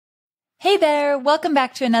Hey there. Welcome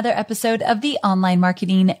back to another episode of the Online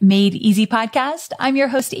Marketing Made Easy podcast. I'm your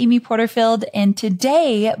host, Amy Porterfield. And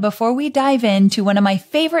today, before we dive into one of my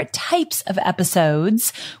favorite types of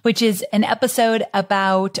episodes, which is an episode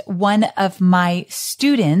about one of my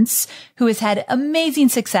students who has had amazing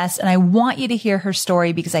success. And I want you to hear her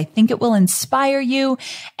story because I think it will inspire you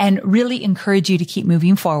and really encourage you to keep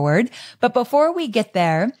moving forward. But before we get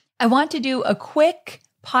there, I want to do a quick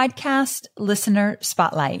podcast listener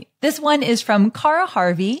spotlight. This one is from Cara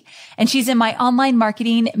Harvey, and she's in my Online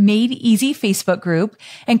Marketing Made Easy Facebook group.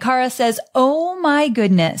 And Cara says, "Oh my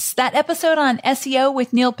goodness, that episode on SEO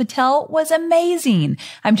with Neil Patel was amazing.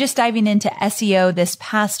 I'm just diving into SEO this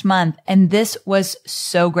past month, and this was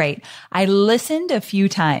so great. I listened a few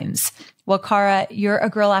times." Well, Cara, you're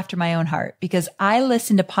a girl after my own heart because I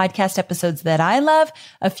listen to podcast episodes that I love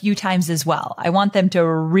a few times as well. I want them to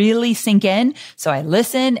really sink in. So I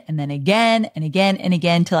listen and then again and again and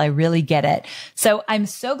again till I really get it. So I'm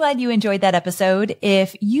so glad you enjoyed that episode.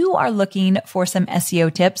 If you are looking for some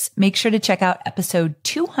SEO tips, make sure to check out episode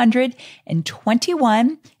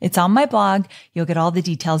 221. It's on my blog. You'll get all the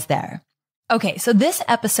details there. Okay, so this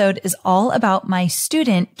episode is all about my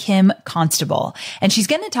student, Kim Constable, and she's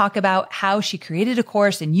going to talk about how she created a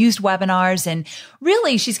course and used webinars, and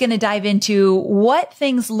really she's going to dive into what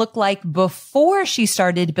things look like before she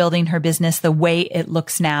started building her business the way it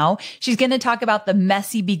looks now. She's going to talk about the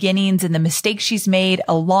messy beginnings and the mistakes she's made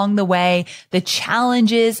along the way, the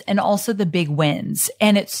challenges, and also the big wins.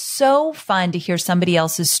 And it's so fun to hear somebody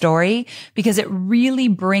else's story because it really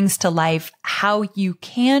brings to life how you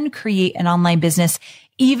can create an online business,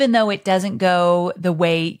 even though it doesn't go the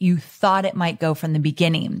way you thought it might go from the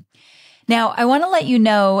beginning. Now, I want to let you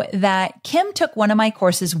know that Kim took one of my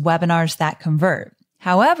courses, Webinars That Convert.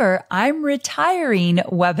 However, I'm retiring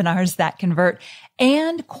Webinars That Convert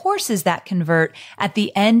and Courses That Convert at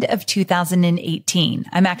the end of 2018.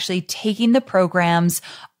 I'm actually taking the programs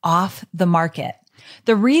off the market.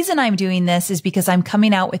 The reason I'm doing this is because I'm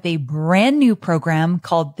coming out with a brand new program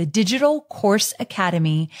called the Digital Course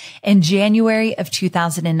Academy in January of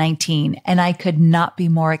 2019, and I could not be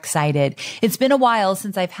more excited. It's been a while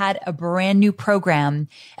since I've had a brand new program,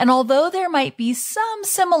 and although there might be some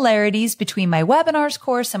similarities between my webinars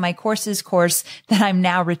course and my courses course that I'm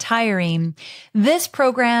now retiring, this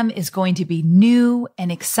program is going to be new and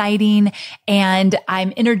exciting, and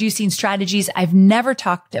I'm introducing strategies I've never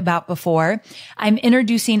talked about before. I'm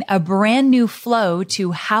introducing a brand new flow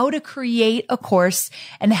to how to create a course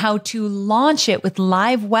and how to launch it with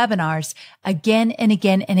live webinars again and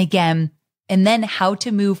again and again, and then how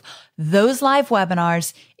to move those live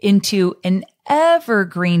webinars into an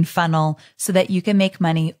evergreen funnel so that you can make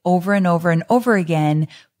money over and over and over again,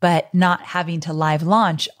 but not having to live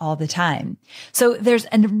launch all the time. So there's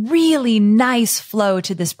a really nice flow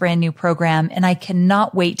to this brand new program, and I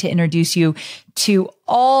cannot wait to introduce you to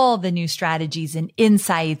all the new strategies and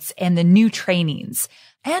insights and the new trainings.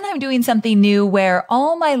 And I'm doing something new where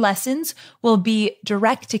all my lessons will be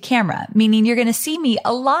direct to camera, meaning you're going to see me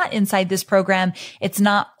a lot inside this program. It's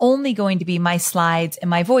not only going to be my slides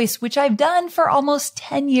and my voice, which I've done for almost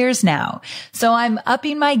 10 years now. So I'm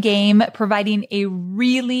upping my game, providing a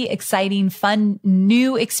really exciting, fun,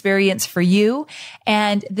 new experience for you.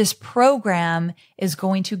 And this program is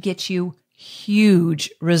going to get you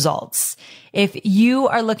huge results. If you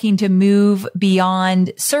are looking to move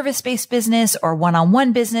beyond service-based business or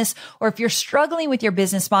one-on-one business, or if you're struggling with your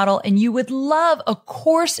business model and you would love a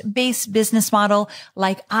course-based business model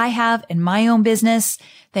like I have in my own business,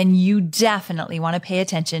 then you definitely want to pay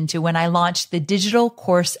attention to when I launch the Digital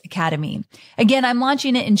Course Academy. Again, I'm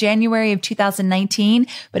launching it in January of 2019,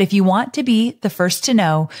 but if you want to be the first to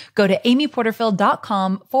know, go to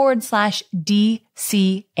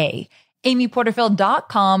amyporterfield.com/DCA.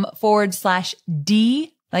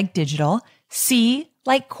 amyporterfield.com/D like digital, C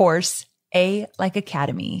like course, A like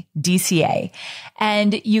academy, DCA.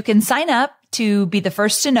 And you can sign up to be the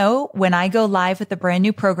first to know when I go live with the brand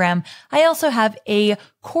new program. I also have a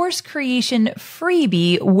course creation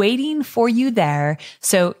freebie waiting for you there.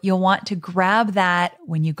 So you'll want to grab that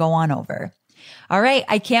when you go on over. All right.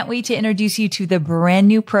 I can't wait to introduce you to the brand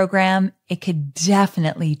new program. It could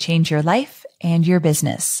definitely change your life and your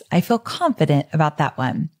business. I feel confident about that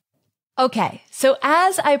one. Okay. So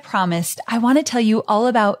as I promised, I want to tell you all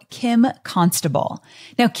about Kim Constable.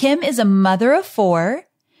 Now, Kim is a mother of 4.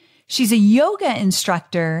 She's a yoga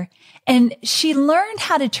instructor, and she learned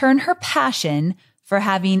how to turn her passion for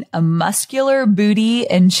having a muscular booty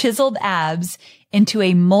and chiseled abs into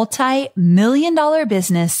a multi-million-dollar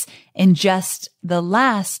business in just the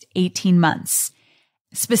last 18 months.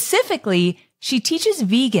 Specifically, she teaches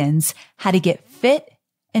vegans how to get fit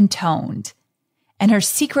and toned. And her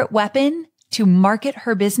secret weapon to market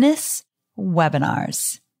her business?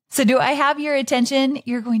 Webinars. So do I have your attention?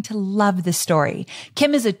 You're going to love this story.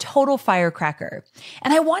 Kim is a total firecracker.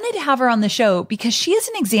 And I wanted to have her on the show because she is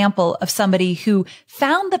an example of somebody who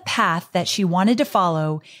found the path that she wanted to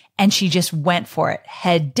follow and she just went for it.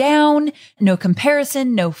 Head down, no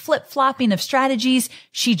comparison, no flip-flopping of strategies.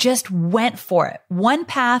 She just went for it. One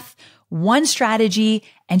path, one strategy,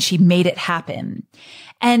 and she made it happen.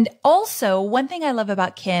 And also, one thing I love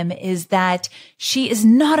about Kim is that she is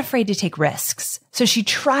not afraid to take risks. So she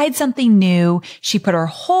tried something new. She put her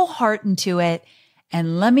whole heart into it.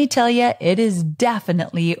 And let me tell you, it is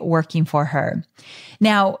definitely working for her.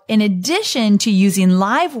 Now, in addition to using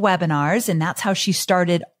live webinars, and that's how she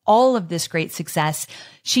started all of this great success,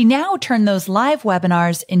 she now turned those live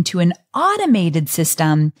webinars into an automated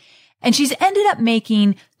system. And she's ended up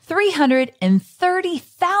making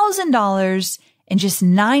 $330,000 in just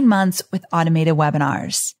 9 months with automated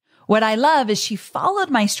webinars. What I love is she followed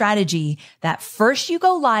my strategy that first you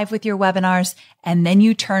go live with your webinars and then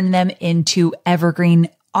you turn them into evergreen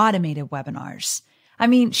automated webinars. I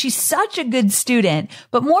mean, she's such a good student,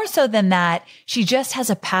 but more so than that, she just has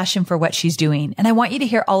a passion for what she's doing. And I want you to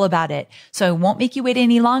hear all about it. So I won't make you wait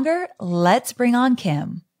any longer. Let's bring on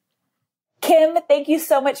Kim. Kim, thank you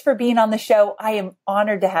so much for being on the show. I am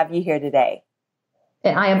honored to have you here today.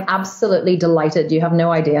 I am absolutely delighted. You have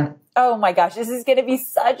no idea. Oh my gosh, this is going to be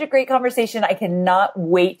such a great conversation. I cannot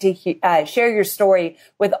wait to share your story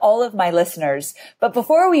with all of my listeners. But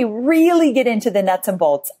before we really get into the nuts and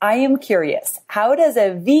bolts, I am curious, how does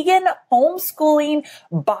a vegan, homeschooling,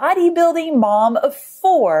 bodybuilding mom of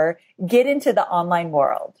 4 get into the online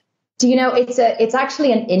world? Do you know, it's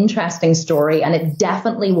actually an interesting story, and it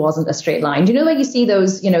definitely wasn't a straight line. Do you know, like you see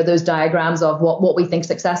those, those diagrams of what we think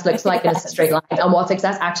success looks like, and it's a straight line, and what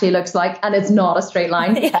success actually looks like, and it's not a straight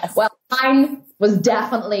line. Yes. Well, mine was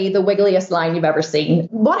definitely the wiggliest line you've ever seen.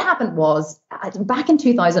 What happened was, back in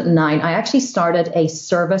 2009, I actually started a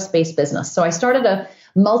service-based business. So I started a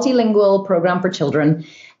multilingual program for children.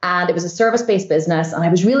 And it was a service-based business. And I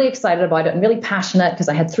was really excited about it and really passionate because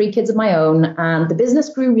I had 3 kids of my own. And the business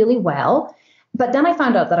grew really well. But then I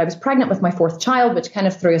found out that I was pregnant with my 4th child, which kind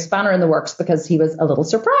of threw a spanner in the works because he was a little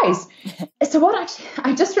surprised. So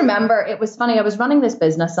I just remember, it was funny. I was running this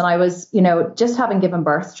business and I was, just having given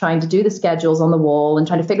birth, trying to do the schedules on the wall and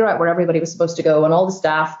trying to figure out where everybody was supposed to go and all the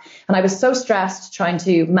staff. And I was so stressed trying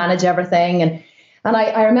to manage everything. And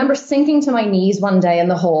I remember sinking to my knees one day in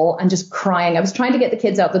the hall and just crying. I was trying to get the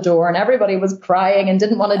kids out the door and everybody was crying and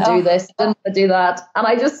didn't want to do this, didn't want to do that. And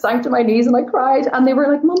I just sank to my knees and I cried. And they were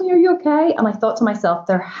like, "Mommy, are you okay?" And I thought to myself,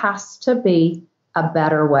 there has to be a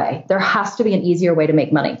better way. There has to be an easier way to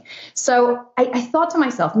make money. So I thought to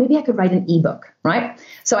myself, maybe I could write an ebook, right?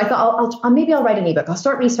 So I thought, maybe I'll write an ebook. I'll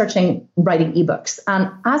start researching writing ebooks.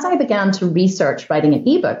 And as I began to research writing an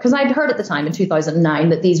ebook, because I'd heard at the time in 2009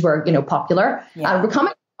 that these were, popular,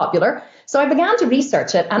 becoming popular. So I began to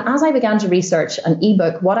research it. And as I began to research an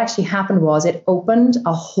ebook, what actually happened was it opened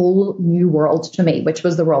a whole new world to me, which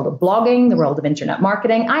was the world of blogging, the world of internet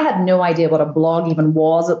marketing. I had no idea what a blog even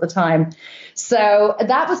was at the time. So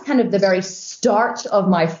that was kind of the very start of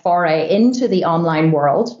my foray into the online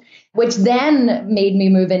world, which then made me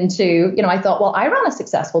move into, I thought, well, I run a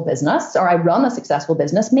successful business.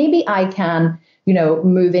 Maybe I can,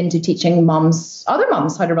 move into teaching other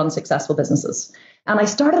moms how to run successful businesses. And I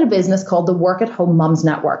started a business called the Work at Home Moms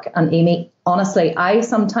Network. And Amy, honestly, I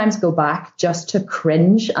sometimes go back just to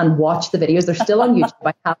cringe and watch the videos. They're still on YouTube.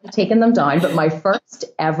 I haven't taken them down, but my first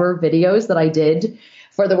ever videos that I did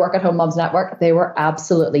for the Work at Home Moms Network, they were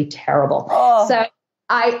absolutely terrible. Oh. So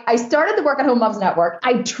I started the Work at Home Moms Network.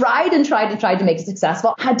 I tried and tried to make it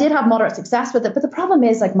successful. I did have moderate success with it, but the problem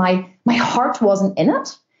is my heart wasn't in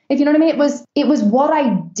it. If you know what I mean, it was what I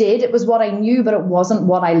did, it was what I knew, but it wasn't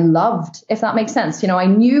what I loved, if that makes sense. I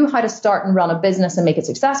knew how to start and run a business and make it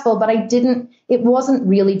successful, but it wasn't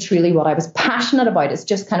really truly what I was passionate about. It's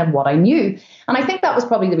just kind of what I knew. And I think that was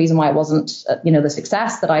probably the reason why it wasn't, the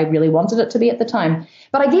success that I really wanted it to be at the time.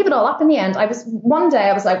 But I gave it all up in the end. One day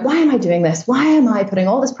I was like, why am I doing this? Why am I putting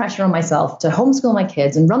all this pressure on myself to homeschool my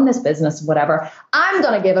kids and run this business, whatever? I'm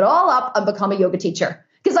going to give it all up and become a yoga teacher.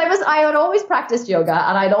 Because I had always practiced yoga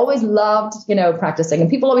and I'd always loved, practicing. And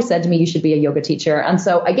people always said to me, you should be a yoga teacher. And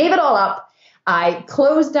so I gave it all up. I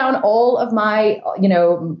closed down all of my,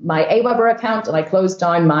 my Aweber account, and I closed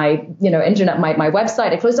down my, internet, my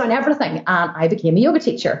website. I closed down everything and I became a yoga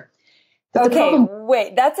teacher. But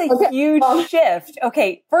wait, that's a huge shift.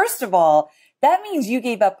 Okay. First of all, that means you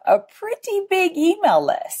gave up a pretty big email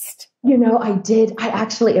list. I did.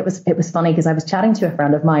 It was funny because I was chatting to a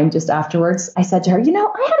friend of mine just afterwards. I said to her,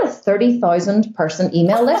 I had a 30,000 person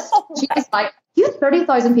email list. She was like, you have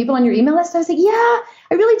 30,000 people on your email list? I was like, yeah, I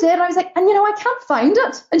really did. And I was like, and I can't find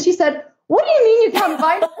it. And she said, what do you mean you can't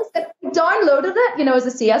find it? I said, I downloaded it, as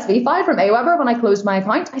a CSV file from Aweber when I closed my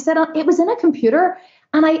account. I said, it was in a computer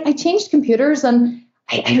and I changed computers and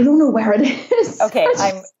I don't know where it is. Okay,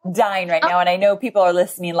 I'm dying right now. And I know people are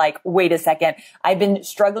listening like, wait a second. I've been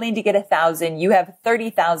struggling to get 1,000. You have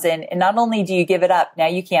 30,000. And not only do you give it up, now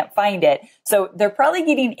you can't find it. So they're probably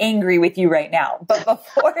getting angry with you right now. But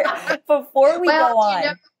before we go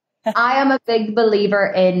on. I am a big believer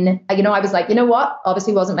in, I was like, what?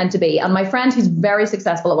 Obviously wasn't meant to be. And my friend who's very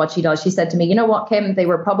successful at what she does, she said to me, you know what, Kim, they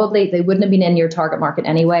wouldn't have been in your target market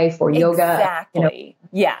anyway for yoga. Exactly.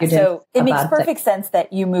 Yeah. So it makes perfect sense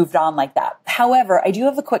that you moved on like that. However, I do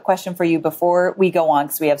have a quick question for you before we go on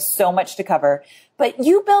because we have so much to cover. But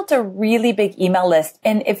you built a really big email list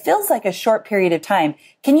and it feels like a short period of time.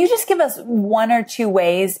 Can you just give us one or two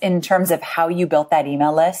ways in terms of how you built that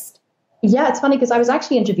email list? Yeah, it's funny because I was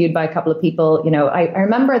actually interviewed by a couple of people. I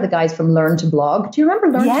remember the guys from Learn to Blog. Do you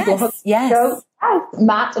remember Learn to Blog? Yes. So,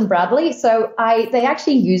 Matt and Bradley. So they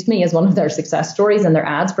actually used me as one of their success stories in their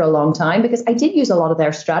ads for a long time because I did use a lot of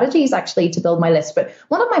their strategies actually to build my list. But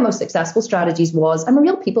one of my most successful strategies was I'm a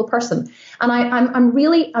real people person. And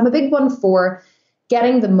I'm a big one for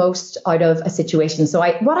getting the most out of a situation. So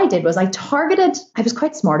what I did was I was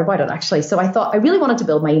quite smart about it actually. So I thought I really wanted to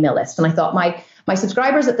build my email list. And I thought my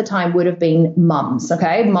subscribers at the time would have been mums,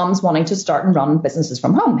 okay? Mums wanting to start and run businesses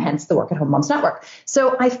from home, hence the Work at Home Mums Network.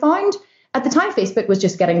 So I found at the time, Facebook was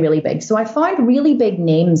just getting really big. So I found really big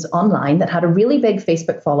names online that had a really big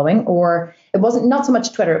Facebook following, or it wasn't not so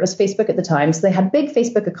much Twitter, it was Facebook at the time. So they had big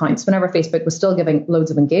Facebook accounts whenever Facebook was still giving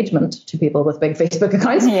loads of engagement to people with big Facebook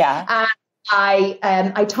accounts. Yeah.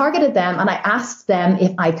 I targeted them and I asked them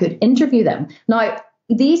if I could interview them. Now,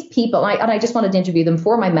 these people, I just wanted to interview them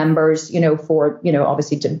for my members,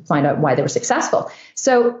 obviously to find out why they were successful.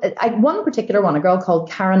 So one particular one, a girl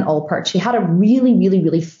called Karen Alpert, she had a really, really,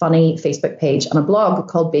 really funny Facebook page and a blog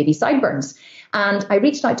called Baby Sideburns. And I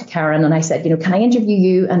reached out to Karen and I said, can I interview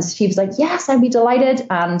you? And she was like, yes, I'd be delighted.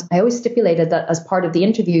 And I always stipulated that as part of the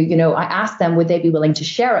interview, I asked them, would they be willing to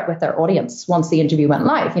share it with their audience once the interview went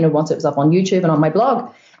live, once it was up on YouTube and on my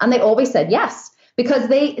blog. And they always said yes. Because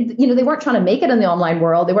they weren't trying to make it in the online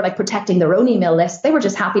world. They were like protecting their own email list. They were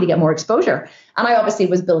just happy to get more exposure. And I obviously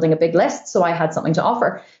was building a big list, so I had something to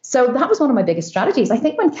offer. So that was one of my biggest strategies. I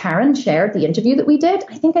think when Karen shared the interview that we did,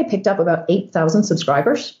 I think I picked up about 8,000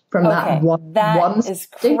 subscribers from that one. That is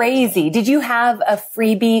crazy. Did you have a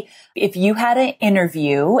freebie? If you had an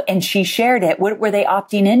interview and she shared it, what were they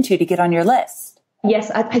opting into to get on your list?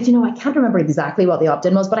 Yes, I can't remember exactly what the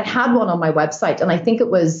opt-in was, but I had one on my website, and I think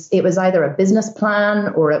it was either a business plan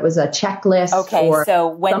or it was a checklist. Okay, so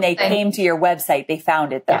when something. They came to your website, they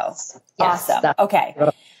found it though. Yes, awesome. Okay.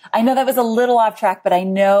 I know that was a little off track, but I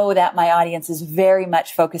know that my audience is very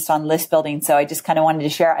much focused on list building, so I just kind of wanted to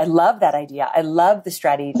share. I love that idea. I love the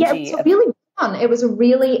strategy. Yeah, it's really fun. It was a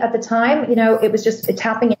really, at the time, it was just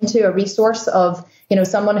tapping into a resource of,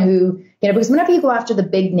 someone who, because whenever you go after the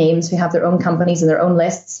big names who have their own companies and their own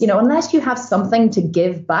lists, unless you have something to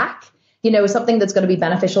give back, something that's going to be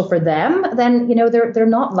beneficial for them, then, they're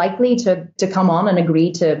not likely to come on and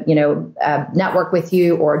agree to, network with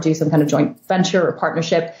you or do some kind of joint venture or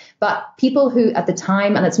partnership. But people who at the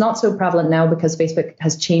time, and it's not so prevalent now because Facebook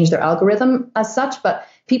has changed their algorithm as such, but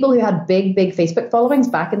people who had big Facebook followings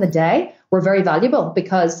back in the day were very valuable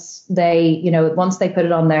because they, once they put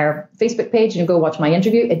it on their Facebook page and go watch my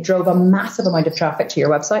interview, it drove a massive amount of traffic to your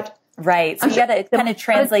website. Right. So you got to kind of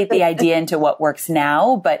translate the idea into what works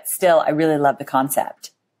now, but still, I really love the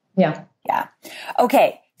concept. Yeah. Yeah.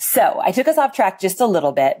 Okay. So I took us off track just a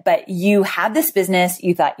little bit, but you had this business.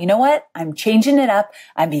 You thought, you know what? I'm changing it up.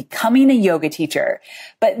 I'm becoming a yoga teacher.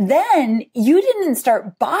 But then you didn't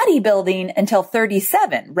start bodybuilding until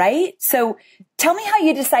 37, right? So tell me how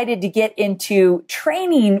you decided to get into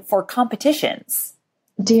training for competitions.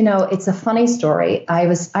 Do you know, it's a funny story. I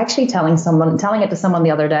was actually telling it to someone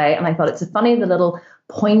the other day, and I thought it's funny, the little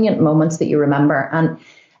poignant moments that you remember. And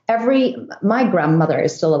my grandmother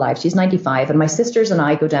is still alive. She's 95. And my sisters and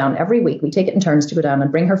I go down every week. We take it in turns to go down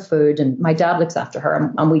and bring her food. And my dad looks after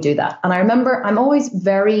her and we do that. And I remember I'm always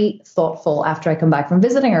very thoughtful after I come back from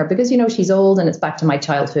visiting her because, she's old and it's back to my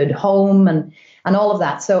childhood home and all of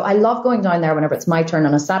that. So I love going down there whenever it's my turn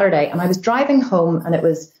on a Saturday. And I was driving home and it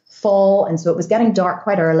was fall. And so it was getting dark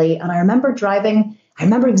quite early. And I remember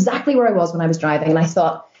exactly where I was when I was driving. And I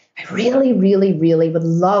thought, I really, really, really would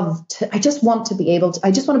love to, I just want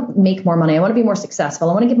to make more money. I want to be more successful.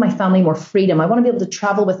 I want to give my family more freedom. I want to be able to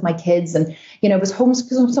travel with my kids. And, it was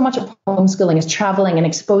so much of homeschooling is traveling and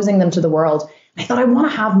exposing them to the world. I thought I want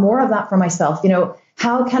to have more of that for myself.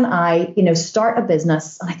 How can I, start a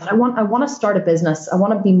business? And I thought I want to start a business. I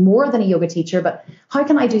want to be more than a yoga teacher, but how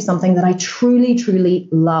can I do something that I truly, truly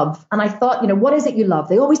love? And I thought, what is it you love?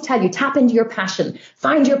 They always tell you, tap into your passion,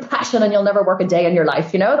 find your passion, and you'll never work a day in your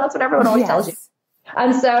life. That's what everyone always tells you.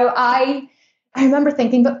 And so I remember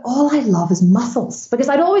thinking, but all I love is muscles, because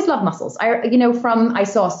I'd always loved muscles. I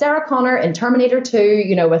saw Sarah Connor in Terminator 2,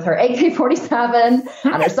 with her AK-47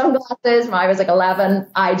 and her sunglasses when I was like 11.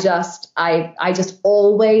 I just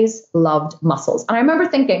always loved muscles. And I remember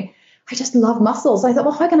thinking, I just love muscles. I thought,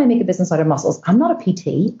 well, how can I make a business out of muscles? I'm not a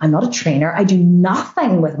PT. I'm not a trainer. I do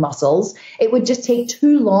nothing with muscles. It would just take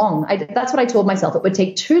too long. That's what I told myself. It would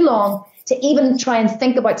take too long to even try and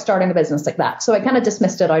think about starting a business like that. So I kind of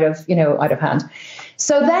dismissed it out of hand.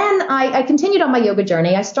 So then I continued on my yoga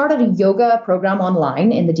journey. I started a yoga program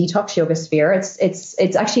online in the detox yoga sphere.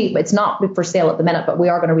 It's not for sale at the minute, but we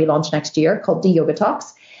are going to relaunch next year, called The Yoga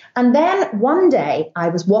Talks. And then one day I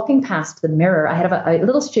was walking past the mirror. I had a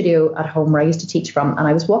little studio at home where I used to teach from, and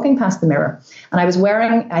I was walking past the mirror, and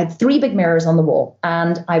I had 3 big mirrors on the wall,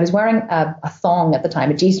 and I was wearing a thong at the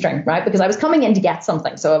time, a G-string, right? Because I was coming in to get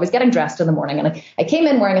something. So I was getting dressed in the morning, and I came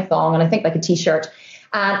in wearing a thong and I think like a t-shirt.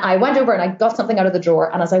 And I went over and I got something out of the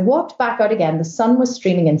drawer. And as I walked back out again, the sun was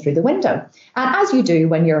streaming in through the window. And as you do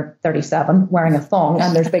when you're 37 wearing a thong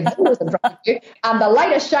and there's big windows in front of you and the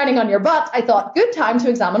light is shining on your butt, I thought, good time to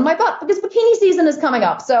examine my butt because bikini season is coming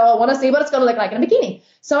up. So I want to see what it's going to look like in a bikini.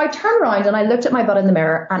 So I turned around and I looked at my butt in the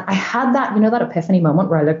mirror, and I had that, that epiphany moment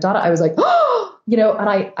where I looked at it. I was like, oh,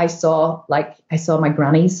 and I saw my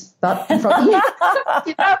granny's butt in front of me.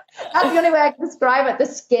 That's the only way I can describe it. The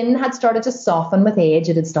skin had started to soften with age.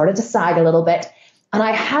 It had started to sag a little bit. And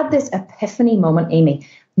I had this epiphany moment, Amy,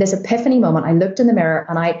 this epiphany moment. I looked in the mirror,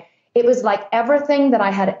 and it was like everything that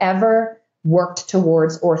I had ever worked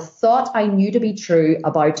towards or thought I knew to be true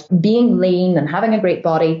about being lean and having a great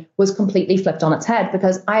body was completely flipped on its head,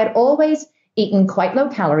 because I had always eaten quite low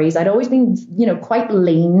calories. I'd always been, quite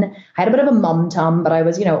lean. I had a bit of a mum tum, but I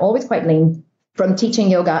was, always quite lean from teaching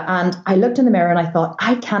yoga. And I looked in the mirror and I thought,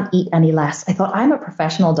 I can't eat any less. I thought, I'm a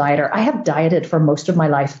professional dieter. I have dieted for most of my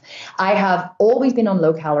life. I have always been on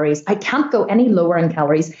low calories. I can't go any lower in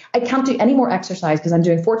calories. I can't do any more exercise because I'm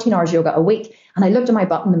doing 14 hours yoga a week. And I looked at my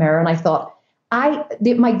butt in the mirror and I thought,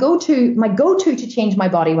 my go-to to change my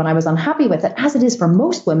body when I was unhappy with it, as it is for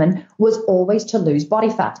most women, was always to lose body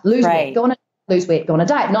fat, lose weight, go on a lose weight, go on a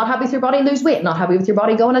diet. Not happy with your body, lose weight. Not happy with your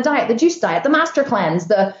body, go on a diet. The juice diet, the master cleanse,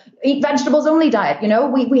 the eat vegetables only diet. We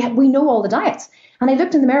know all the diets. And I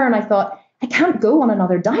looked in the mirror and I thought, I can't go on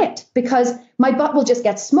another diet because my butt will just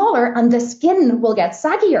get smaller and the skin will get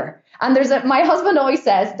saggier. And my husband always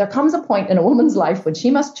says, there comes a point in a woman's life when she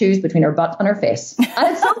must choose between her butt and her face. And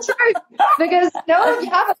it's so true, because if you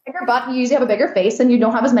have a bigger butt, you usually have a bigger face and you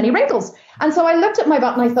don't have as many wrinkles. And so I looked at my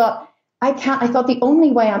butt and I thought, I thought the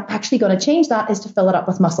only way I'm actually going to change that is to fill it up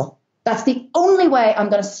with muscle. That's the only way I'm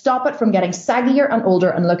going to stop it from getting saggier and older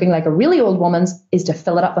and looking like a really old woman's, is to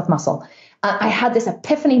fill it up with muscle. I had this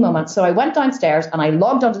epiphany moment. So I went downstairs and I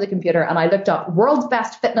logged onto the computer and I looked up world's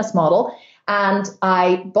best fitness model. And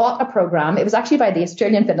I bought a program. It was actually by the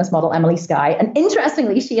Australian fitness model, Emily Skye. And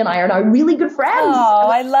interestingly, she and I are now really good friends. Oh,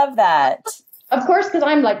 I love that. Of course, because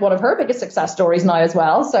I'm like one of her biggest success stories now as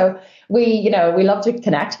well. So we love to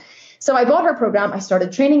connect. So I bought her program. I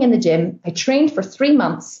started training in the gym. I trained for 3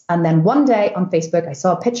 months. And then one day on Facebook, I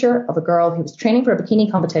saw a picture of a girl who was training for a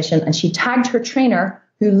bikini competition. And she tagged her trainer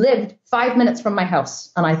who lived 5 minutes from my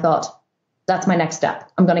house. And I thought, that's my next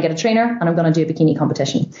step. I'm going to get a trainer and I'm going to do a bikini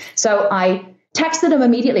competition. So I texted him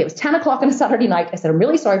immediately. It was 10 o'clock on a Saturday night. I said, I'm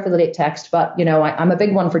really sorry for the late text, but I'm a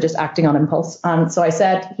big one for just acting on impulse. And so he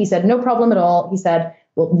said, no problem at all. He said,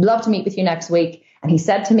 well, love to meet with you next week. And he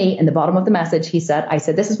said to me in the bottom of the message, I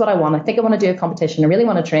said, this is what I want. I think I want to do a competition. I really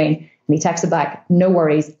want to train. And he texted back, no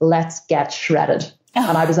worries. Let's get shredded.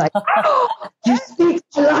 And I was like, oh, you speak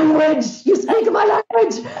my language. You speak my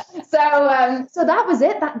language. So that was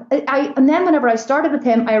it. And then whenever I started with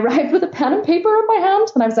him, I arrived with a pen and paper in my hand.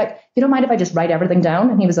 And I was like, you don't mind if I just write everything down?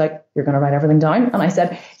 And he was like, you're going to write everything down? And I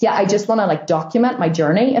said, yeah, I just want to document my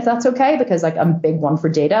journey, if that's okay, because I'm a big one for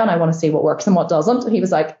data and I want to see what works and what doesn't. And he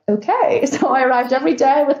was like, okay. So I arrived every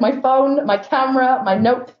day with my phone, my camera, my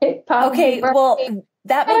notepad. Okay. Well,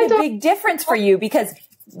 that made a big difference for you, because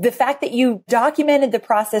the fact that you documented the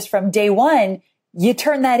process from day one, you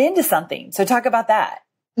turned that into something. So talk about that.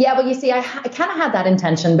 Yeah, well, you see, I kind of had that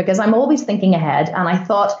intention because I'm always thinking ahead. And I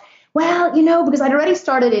thought, well, because I'd already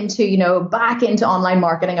started back into online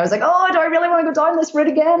marketing. I was like, oh, do I really want to go down this route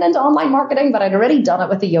again into online marketing? But I'd already done it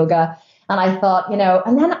with the yoga. And I thought,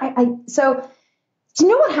 and then so do you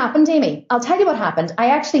know what happened, Amy? I'll tell you what happened.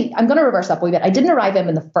 I'm going to reverse up a wee bit. I didn't arrive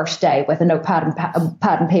in the first day with a notepad and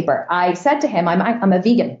pad and paper. I said to him, I'm a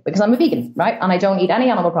vegan because I'm a vegan, right? And I don't eat any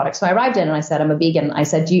animal products. So I arrived in and I said, I'm a vegan. I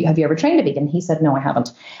said, have you ever trained a vegan? He said, no, I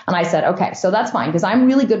haven't. And I said, okay, so that's fine because I'm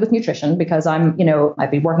really good with nutrition because I've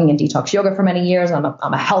been working in detox yoga for many years. I'm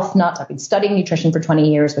a health nut. I've been studying nutrition for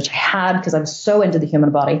 20 years, which I had because I was so into the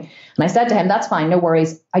human body. And I said to him, that's fine, no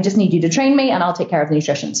worries. I just need you to train me and I'll take care of the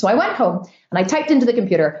nutrition. So I went home and I typed into the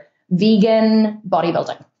computer, vegan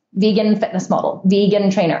bodybuilding, vegan fitness model,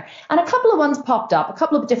 vegan trainer. And a couple of ones popped up, a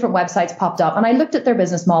couple of different websites popped up. And I looked at their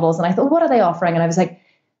business models and I thought, what are they offering? And I was like,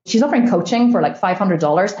 she's offering coaching for like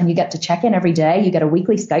 $500 and you get to check in every day. You get a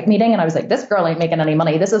weekly Skype meeting. And I was like, this girl ain't making any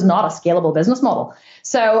money. This is not a scalable business model.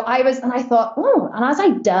 So I thought, and as I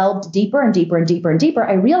delved deeper and deeper and deeper and deeper,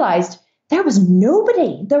 I realized there was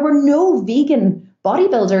nobody. There were no vegan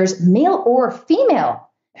bodybuilders, male or female,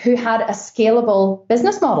 who had a scalable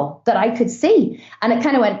business model that I could see. And it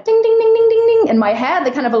kind of went ding, ding, ding, ding, ding, ding in my head.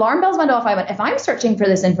 The kind of alarm bells went off. I went, if I'm searching for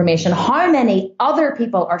this information, how many other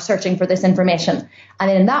people are searching for this information? And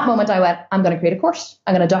then in that moment, I went, I'm going to create a course.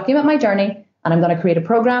 I'm going to document my journey and I'm going to create a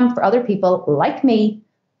program for other people like me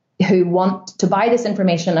who want to buy this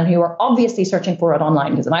information and who are obviously searching for it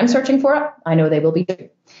online. Because if I'm searching for it, I know they will be too.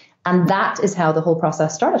 And that is how the whole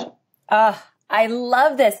process started. I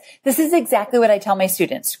love this. This is exactly what I tell my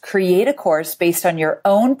students. Create a course based on your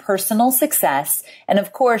own personal success. And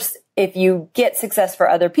of course, if you get success for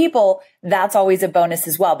other people, that's always a bonus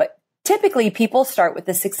as well. But typically people start with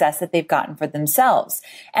the success that they've gotten for themselves.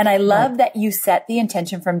 And I love that you set the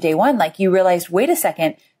intention from day one. Like you realized, wait a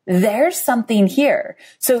second, there's something here.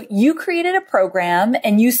 So you created a program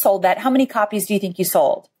and you sold that. How many copies do you think you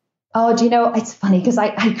sold? Oh, do you know, it's funny because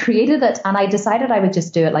I created it and I decided I would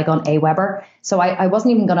just do it like on Aweber. So I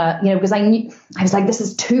wasn't even going to, because I was like, this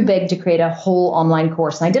is too big to create a whole online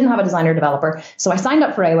course. And I didn't have a designer developer. So I signed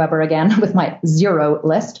up for Aweber again with my zero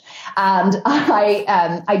list. And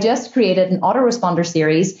I just created an autoresponder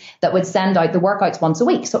series that would send out the workouts once a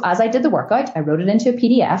week. So as I did the workout, I wrote it into a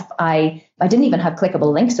PDF. I didn't even have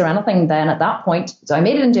clickable links or anything then at that point. So I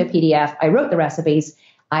made it into a PDF. I wrote the recipes.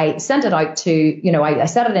 I sent it out to, I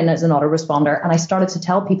set it in as an autoresponder and I started to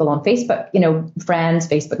tell people on Facebook, friends,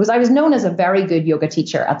 Facebook, because I was known as a very good yoga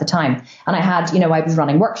teacher at the time. And I had, I was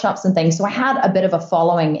running workshops and things. So I had a bit of a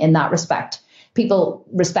following in that respect. People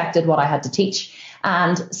respected what I had to teach.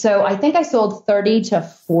 And so I think I sold 30 to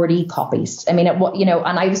 40 copies. I mean, and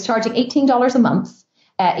I was charging $18 a month.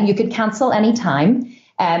 You could cancel anytime.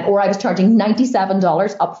 Or I was charging $97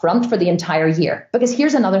 upfront for the entire year. Because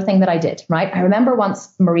here's another thing that I did, right? I remember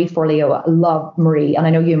once Marie Forleo, I love Marie, and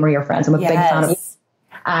I know you and Marie are friends. I'm a big fan of her.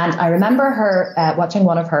 And I remember her watching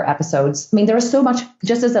one of her episodes. I mean, there is so much,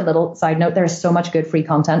 just as a little side note, there is so much good free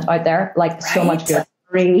content out there, so much good.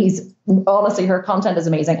 Honestly, her content is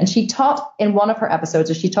amazing. And she taught in one of her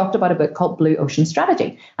episodes, she talked about a book called Blue Ocean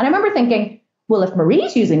Strategy. And I remember thinking, well, if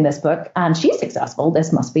Marie's using this book and she's successful,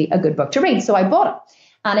 this must be a good book to read. So I bought it.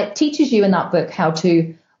 And it teaches you in that book how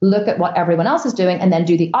to look at what everyone else is doing and then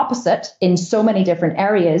do the opposite in so many different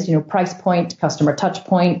areas, price point, customer touch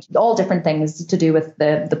point, all different things to do with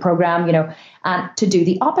the program, and to do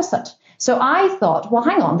the opposite. So I thought, well,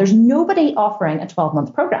 hang on, there's nobody offering a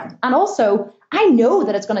 12-month program. And also, I know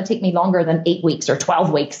that it's going to take me longer than 8 weeks or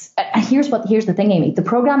 12 weeks. And here's the thing, Amy. The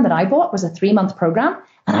program that I bought was a 3-month program.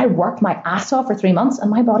 And I worked my ass off for 3 months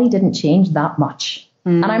and my body didn't change that much.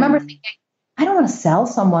 And I remember thinking, I don't want to sell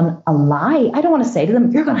someone a lie. I don't want to say to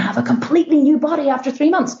them, you're going to have a completely new body after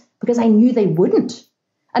 3 months, because I knew they wouldn't.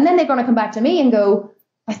 And then they're going to come back to me and go,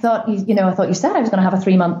 I thought you said I was going to have a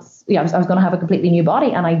 3 months. I was going to have a completely new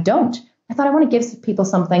body, and I don't. I thought I want to give people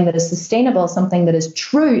something that is sustainable, something that is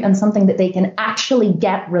true, and something that they can actually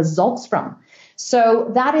get results from.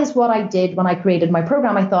 So that is what I did when I created my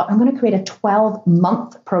program. I thought I'm going to create a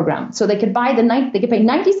 12-month program. So they could pay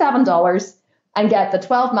 $97 and get the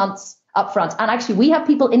 12 months up front. And actually, we have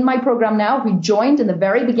people in my program now who joined in the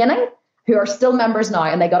very beginning who are still members now,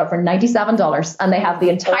 and they got it for $97 and they have the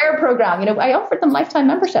entire program. I offered them lifetime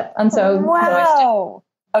membership. And so, wow.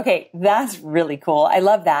 Okay. That's really cool. I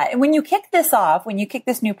love that. And when you kick this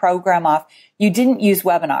new program off, you didn't use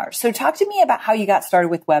webinars. So talk to me about how you got started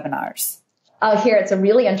with webinars. Here, it's a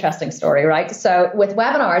really interesting story, right? So with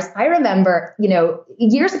webinars, I remember,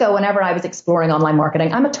 years ago, whenever I was exploring online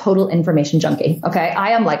marketing, I'm a total information junkie. Okay.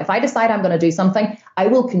 I am like, if I decide I'm going to do something, I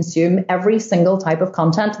will consume every single type of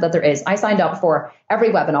content that there is. I signed up for every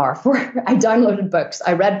webinar, I downloaded books,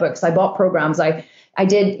 I read books, I bought programs, I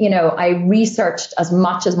did, I researched as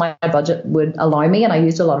much as my budget would allow me, and I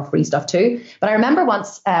used a lot of free stuff too. But I remember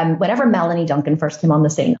once, whenever Melanie Duncan first came on the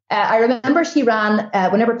scene, I remember she ran,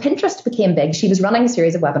 whenever Pinterest became big, she was running a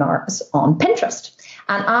series of webinars on Pinterest.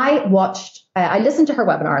 And I listened to her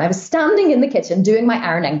webinar, and I was standing in the kitchen doing my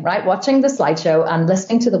ironing, right, watching the slideshow and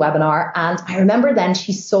listening to the webinar. And I remember then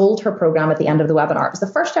she sold her program at the end of the webinar. It was the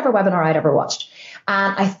first ever webinar I'd ever watched.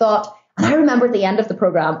 And I remember at the end of the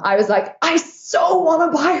program, I was like, I so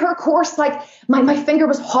want to buy her course. Like my finger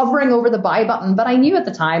was hovering over the buy button, but I knew at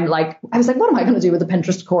the time, like, I was like, what am I going to do with the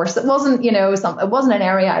Pinterest course? It wasn't, it wasn't an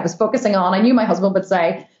area I was focusing on. I knew my husband would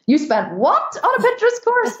say, you spent what on a Pinterest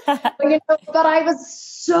course? But I was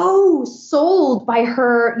so sold by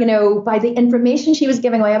her, by the information she was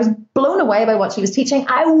giving away. I was blown away by what she was teaching.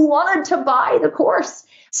 I wanted to buy the course.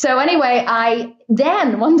 So anyway,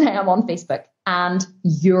 one day I'm on Facebook, and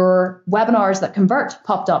your webinars that convert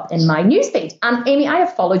popped up in my newsfeed. And Amy, I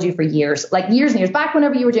have followed you for years and years, back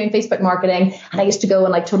whenever you were doing Facebook marketing. And I used to go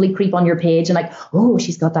and like totally creep on your page and like, oh,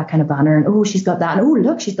 she's got that kind of banner. And oh, she's got that. And oh,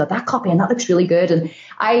 look, she's got that copy. And that looks really good. And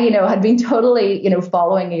I, had been totally,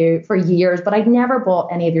 following you for years, but I'd never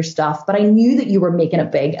bought any of your stuff. But I knew that you were making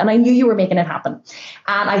it big, and I knew you were making it happen.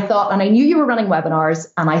 And I knew you were running webinars,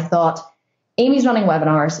 and I thought, Amy's running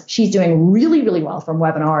webinars. She's doing really, really well from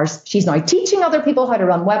webinars. She's now teaching other people how to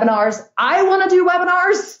run webinars. I want to do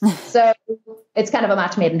webinars. So it's kind of a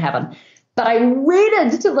match made in heaven. But I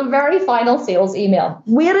waited to the very final sales email,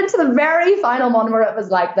 waited to the very final one where it was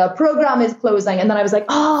like, the program is closing. And then I was like,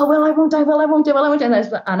 oh, well, I won't.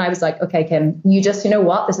 And I was like, okay, Kim, you know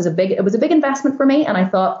what? It was a big investment for me. And I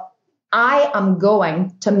thought, I am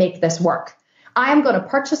going to make this work. I am going to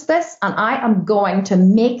purchase this, and I am going to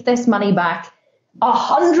make this money back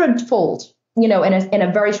 100-fold, in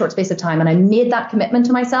a very short space of time. And I made that commitment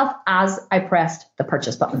to myself as I pressed the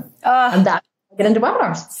purchase button. And that get into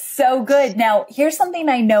webinars. So good. Now, here's something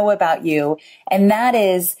I know about you, and that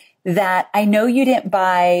is that I know you didn't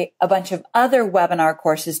buy a bunch of other webinar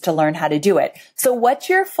courses to learn how to do it. So what's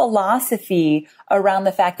your philosophy around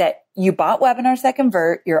the fact that you bought webinars that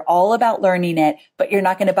convert, you're all about learning it, but you're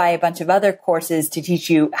not going to buy a bunch of other courses to teach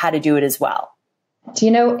you how to do it as well? Do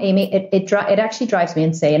you know, Amy, it actually drives me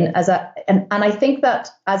insane and I think that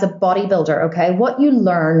as a bodybuilder, okay, what you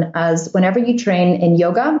learn whenever you train in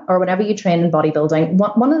yoga or whenever you train in bodybuilding,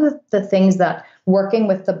 one of the things that working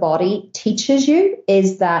with the body teaches you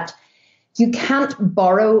is that you can't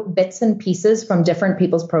borrow bits and pieces from different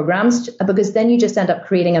people's programs, because then you just end up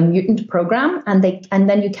creating a mutant program, and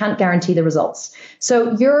then you can't guarantee the results.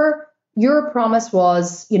 So your promise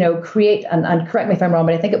was, create, and correct me if I'm wrong,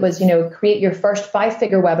 but I think it was, create your first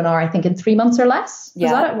 5-figure webinar, I think in 3 months or less. Yeah.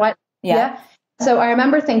 Is that it? What? Yeah. So I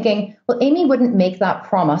remember thinking, well, Amy wouldn't make that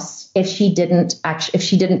promise if she didn't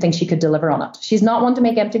think she could deliver on it. She's not one to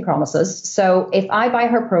make empty promises. So if I buy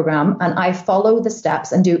her program and I follow the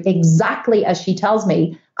steps and do exactly as she tells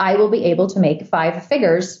me, I will be able to make 5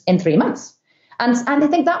 figures in 3 months. And I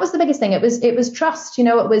think that was the biggest thing. It was trust. It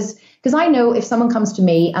was because I know if someone comes to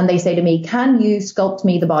me and they say to me, can you sculpt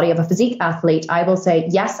me the body of a physique athlete? I will say,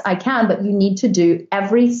 yes, I can, but you need to do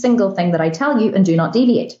every single thing that I tell you and do not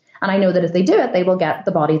deviate. And I know that if they do it, they will get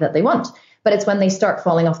the body that they want. But it's when they start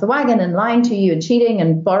falling off the wagon and lying to you and cheating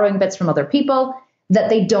and borrowing bits from other people that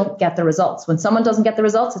they don't get the results. When someone doesn't get the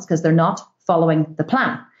results, it's because they're not following the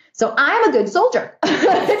plan. So I'm a good soldier.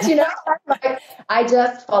 I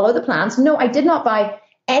just follow the plans. No, I did not buy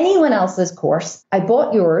anyone else's course. I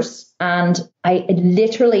bought yours, and I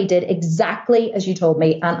literally did exactly as you told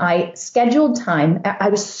me. And I scheduled time. I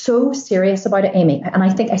was so serious about it, Amy. And I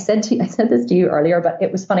think I said this to you earlier, but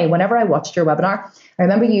it was funny. Whenever I watched your webinar, I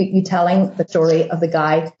remember you telling the story of the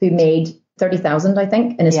guy who made 30,000, I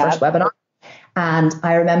think, in his first webinar. And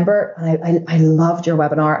I remember I loved your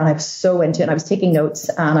webinar, and I was so into it. And I was taking notes,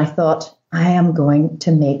 and I thought, I am going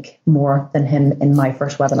to make more than him in my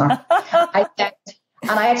first webinar.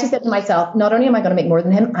 And I actually said to myself, not only am I going to make more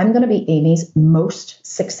than him, I'm going to be Amy's most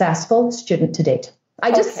successful student to date.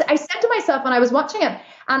 I said to myself when I was watching it,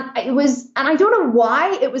 and I don't know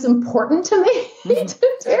why it was important to me to do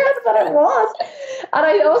it, but it was. And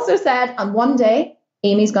I also said, and one day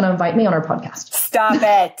Amy's going to invite me on her podcast. Stop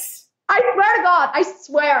it. I swear to God, I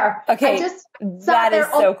swear. Okay, I just sat there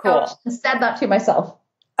so cool and said that to myself.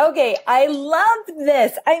 Okay, I love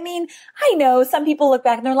this. I mean, I know some people look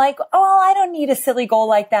back and they're like, oh, I don't need a silly goal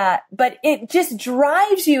like that. But it just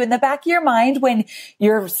drives you in the back of your mind when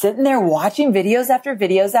you're sitting there watching videos after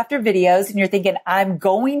videos after videos and you're thinking, I'm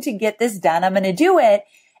going to get this done. I'm going to do it.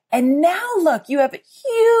 And now look, you have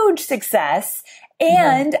huge success.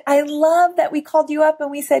 And I love that we called you up and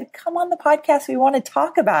we said, come on the podcast. We want to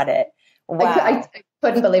talk about it. Wow. I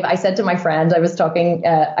couldn't believe it. I said to my friend, I was talking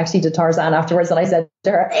actually to Tarzan afterwards, and I said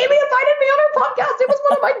to her, Amy invited me on her podcast. It was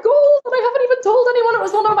one of my goals, and I haven't even told anyone it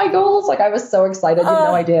was one of my goals. Like, I was so excited. You have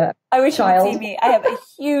no idea. I wish you could see me. I have a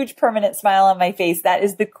huge permanent smile on my face. That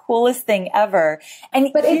is the coolest thing ever.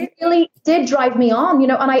 But it really did drive me on,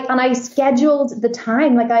 and I scheduled the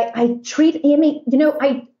time. Like I treat Amy,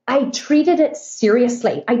 I treated it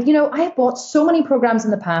seriously. I have bought so many programs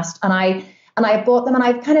in the past, and I bought them and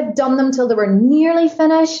I've kind of done them till they were nearly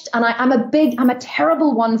finished. And I'm a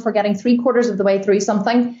terrible one for getting 3/4 of the way through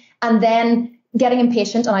something and then getting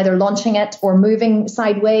impatient and either launching it or moving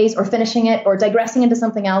sideways or finishing it or digressing into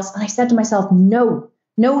something else. And I said to myself, no,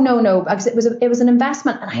 because it was an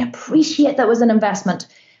investment, and I appreciate that it was an investment,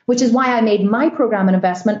 which is why I made my program an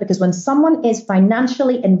investment, because when someone is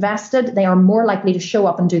financially invested, they are more likely to show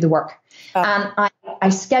up and do the work. And I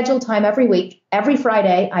scheduled time every week. Every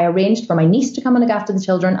Friday, I arranged for my niece to come and look after the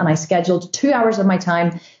children, and I scheduled 2 hours of my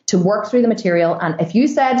time to work through the material. And if you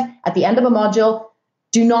said at the end of a module,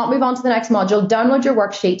 do not move on to the next module, download your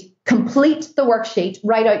worksheet, complete the worksheet,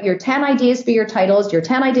 write out your 10 ideas for your titles, your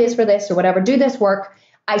 10 ideas for this or whatever, do this work.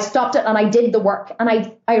 I stopped it and I did the work, and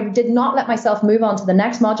I did not let myself move on to the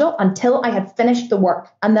next module until I had finished the work,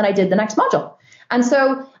 and then I did the next module. And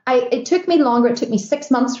so it took me longer. It took me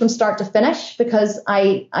 6 months from start to finish, because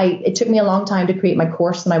it took me a long time to create my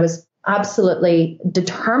course, and I was absolutely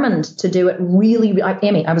determined to do it really.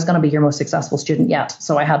 Amy, I was going to be your most successful student yet,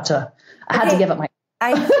 so I had to give it my.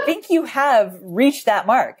 I think you have reached that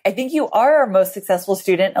mark. I think you are our most successful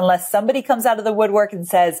student, unless somebody comes out of the woodwork and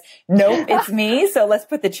says, nope, it's me. So let's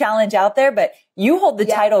put the challenge out there. But you hold the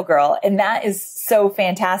title, girl. And that is so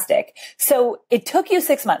fantastic. So it took you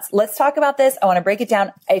 6 months. Let's talk about this. I want to break it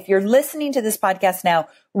down. If you're listening to this podcast now,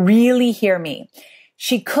 really hear me.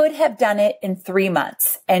 She could have done it in 3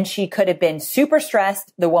 months, and she could have been super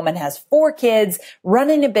stressed. The woman has 4 kids,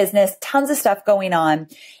 running a business, tons of stuff going on.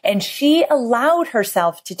 And she allowed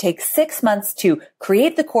herself to take 6 months to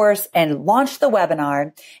create the course and launch the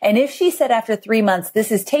webinar. And if she said after 3 months,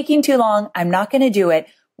 this is taking too long, I'm not going to do it,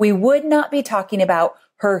 we would not be talking about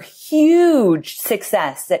her huge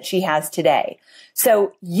success that she has today.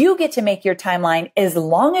 So you get to make your timeline. As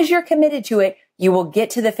long as you're committed to it, you will get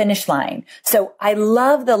to the finish line. So I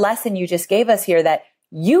love the lesson you just gave us here, that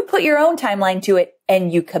you put your own timeline to it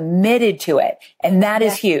and you committed to it. And that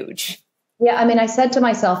is huge. Yeah. I mean, I said to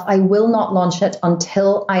myself, I will not launch it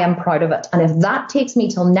until I am proud of it. And if that takes me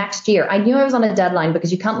till next year, I knew I was on a deadline,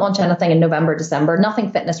 because you can't launch anything in November, December,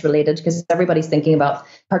 nothing fitness related, because everybody's thinking about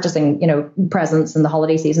purchasing, presents in the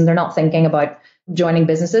holiday season. They're not thinking about joining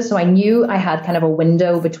businesses. So I knew I had kind of a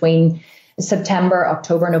window between September,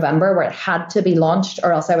 October, November, where it had to be launched,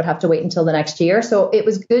 or else I would have to wait until the next year. So it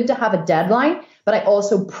was good to have a deadline, but I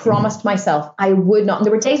also promised myself I would not. And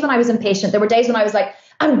there were days when I was impatient. There were days when I was like,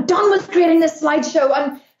 I'm done with creating this slideshow.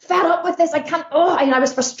 I'm fed up with this. I can't. And I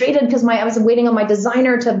was frustrated because I was waiting on my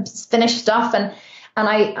designer to finish stuff. And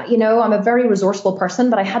I'm a very resourceful person,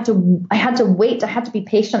 but I had to wait. I had to be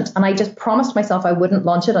patient. And I just promised myself I wouldn't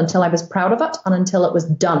launch it until I was proud of it and until it was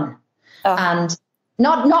done. And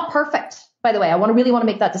not perfect, by the way. I really want to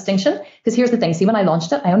make that distinction, because here's the thing. See, when I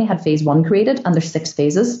launched it, I only had phase 1 created, and there's 6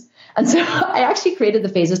 phases. And so I actually created the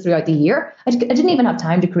phases throughout the year. I didn't even have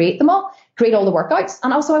time to create them all, create all the workouts.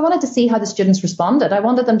 And also I wanted to see how the students responded. I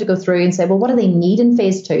wanted them to go through and say, well, what do they need in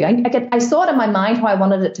phase 2? I saw it in my mind how I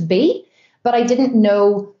wanted it to be, but I didn't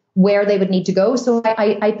know where they would need to go. So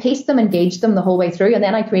I paced them, engaged them the whole way through. And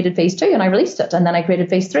then I created phase 2 and I released it. And then I created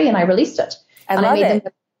phase 3 and I released it. I made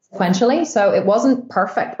them sequentially. So it wasn't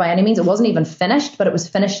perfect by any means. It wasn't even finished, but it was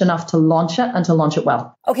finished enough to launch it, and to launch it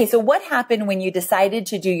well. Okay. So what happened when you decided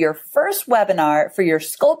to do your first webinar for your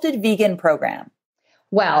Sculpted Vegan program?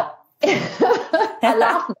 Well, I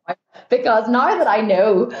laugh now, because now that I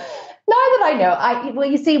know,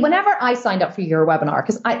 you see, whenever I signed up for your webinar,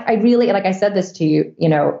 because I really, like I said this to you,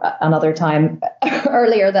 another time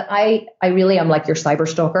earlier, that I really am like your cyber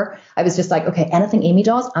stalker. I was just like, okay, anything Amy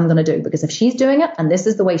does, I'm going to do, because if she's doing it and this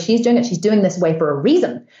is the way she's doing it, she's doing this way for a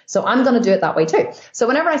reason. So I'm going to do it that way too. So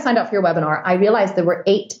whenever I signed up for your webinar, I realized there were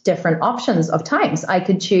 8 different options of times. I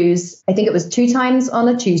could choose, I think it was 2 times on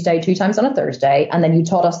a Tuesday, 2 times on a Thursday. And then you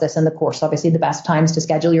taught us this in the course, obviously the best times to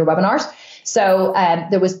schedule your webinars. So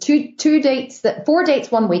there was four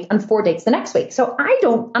dates one week and 4 dates the next week. So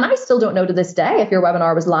I still don't know to this day if your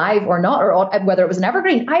webinar was live or not, or whether it was an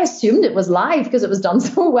evergreen. I assumed it was live because it was done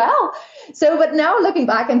so well. So, but now looking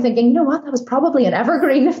back, I'm thinking, you know what, that was probably an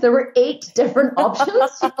evergreen. If there were 8 different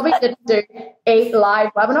options, you probably didn't do 8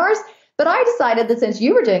 live webinars. But I decided that since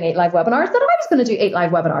you were doing 8 live webinars, that I was going to do 8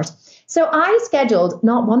 live webinars. So I scheduled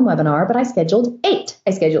not 1 webinar, but I scheduled 8.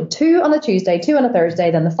 I scheduled 2 on a Tuesday, 2 on a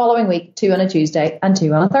Thursday, then the following week, 2 on a Tuesday and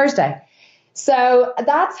 2 on a Thursday. So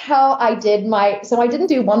that's how I did so I didn't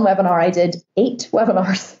do 1 webinar, I did 8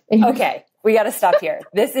 webinars. Okay. We got to stop here.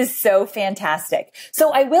 This is so fantastic.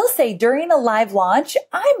 So I will say during a live launch,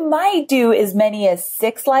 I might do as many as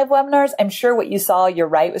 6 live webinars. I'm sure what you saw, you're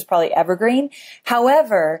right, was probably evergreen.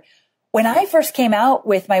 However, when I first came out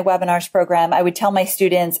with my webinars program, I would tell my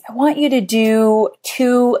students, I want you to do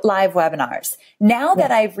 2 live webinars. Now that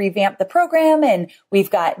I've revamped the program and we've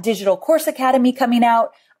got Digital Course Academy coming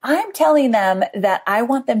out, I'm telling them that I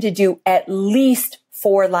want them to do at least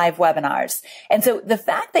 4 live webinars. And so the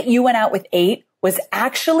fact that you went out with 8 was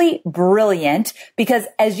actually brilliant because,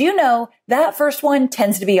 as you know, that first one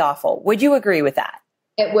tends to be awful. Would you agree with that?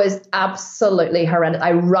 It was absolutely horrendous.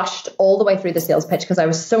 I rushed all the way through the sales pitch because I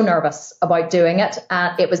was so nervous about doing it.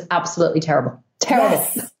 And it was absolutely terrible. Terrible.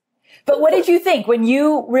 Yes. But what did you think when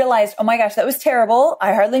you realized, oh my gosh, that was terrible.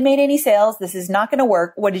 I hardly made any sales. This is not going to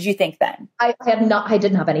work. What did you think then? I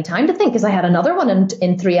didn't have any time to think because I had another one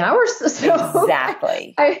in 3 hours. So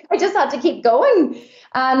exactly. I just had to keep going.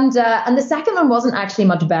 And the second one wasn't actually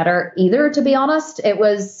much better either, to be honest. It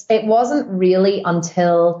wasn't really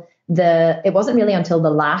until the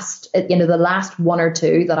last 1 or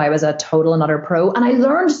 2 that I was a total and utter pro. And I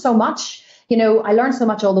learned so much. I learned so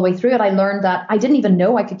much all the way through it. I learned that I didn't even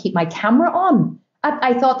know I could keep my camera on.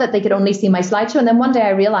 I thought that they could only see my slideshow. And then one day I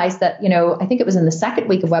realized that, I think it was in the second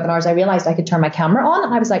week of webinars, I realized I could turn my camera on.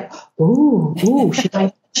 And I was like, ooh, should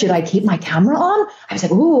I keep my camera on? I was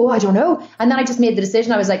like, ooh, I don't know. And then I just made the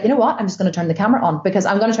decision. I was like, you know what? I'm just going to turn the camera on because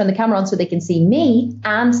I'm going to turn the camera on so they can see me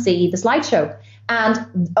and see the slideshow. And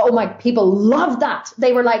people loved that.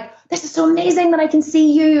 They were like, this is so amazing that I can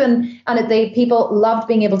see you. And people loved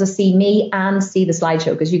being able to see me and see the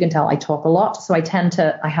slideshow because you can tell I talk a lot. So I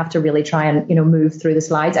have to really try and, move through the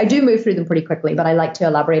slides. I do move through them pretty quickly, but I like to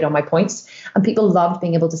elaborate on my points, and people loved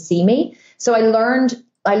being able to see me. So I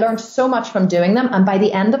learned so much from doing them. And by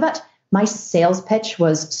the end of it, my sales pitch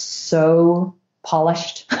was so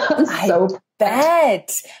polished.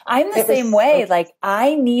 Bet. I'm the same way. Like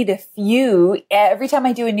I need a few every time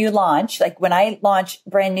I do a new launch. Like when I launch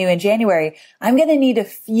brand new in January, I'm going to need a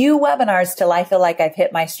few webinars till I feel like I've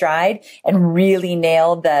hit my stride and really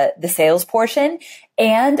nailed the sales portion.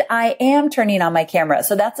 And I am turning on my camera.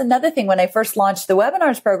 So that's another thing. When I first launched the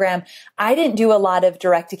webinars program, I didn't do a lot of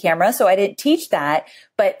direct to camera. So I didn't teach that,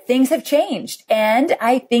 but things have changed. And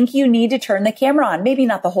I think you need to turn the camera on. Maybe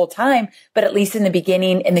not the whole time, but at least in the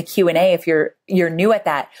beginning in the Q&A if you're new at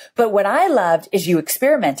that. But what I loved is you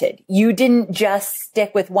experimented. You didn't just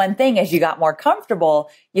stick with one thing. As you got more comfortable,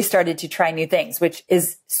 you started to try new things, which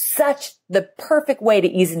is such the perfect way to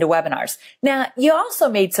ease into webinars. Now, you also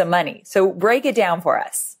made some money. So break it down for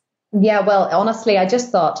us. Yeah, well, honestly, I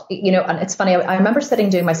just thought, and it's funny. I remember sitting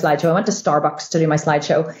doing my slideshow. I went to Starbucks to do my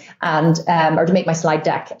slideshow or to make my slide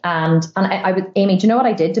deck. And I would, Amy, do you know what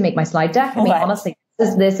I did to make my slide deck? I mean, honestly,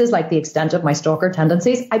 this is like the extent of my stalker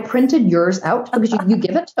tendencies. I printed yours out because you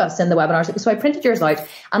give it to us in the webinars. So I printed yours out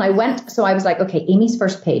and I was like, okay, Amy's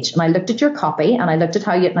first page. And I looked at your copy and I looked at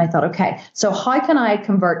and I thought, okay, so how can I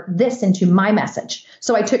convert this into my message?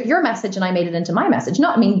 So I took your message and I made it into my message.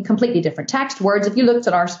 Completely different text, words. If you looked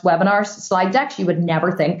at our webinars slide decks, you would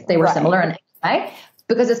never think they were similar in any way,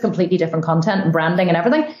 because it's completely different content and branding and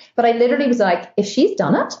everything. But I literally was like, if she's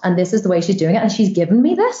done it and this is the way she's doing it and she's given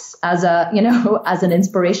me this as as an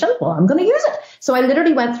inspiration, well, I'm going to use it. So I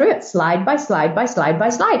literally went through it slide by slide by slide by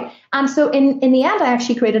slide. And so in the end, I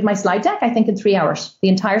actually created my slide deck, I think in 3 hours, the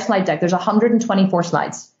entire slide deck. There's 124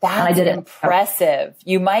 slides. That's and I did impressive.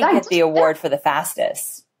 You might get the award for the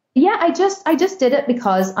fastest. Yeah, I just did it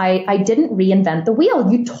because I didn't reinvent the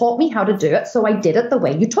wheel. You taught me how to do it, so I did it the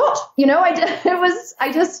way you taught. I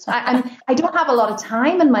don't have a lot of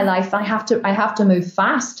time in my life. I have to move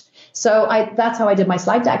fast. So that's how I did my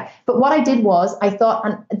slide deck. But what I did was I thought,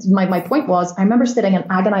 and my point was, I remember sitting and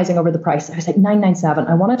agonizing over the price. I was like, $997.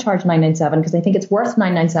 I want to charge $997 because I think it's worth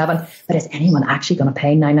 $997. But is anyone actually going to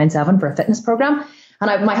pay $997 for a fitness program?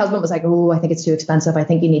 And my husband was like, oh, I think it's too expensive. I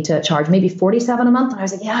think you need to charge maybe $47 a month. And I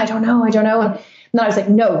was like, yeah, I don't know. And then I was like,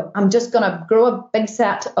 no, I'm just going to grow a big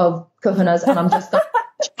set of kahunas and I'm just going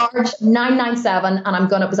to charge $997. And I'm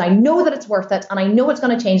going to, because I know that it's worth it. And I know it's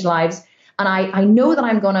going to change lives. And I know that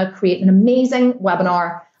I'm going to create an amazing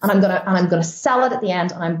webinar, and I'm going to sell it at the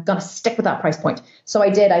end, and I'm going to stick with that price point. So I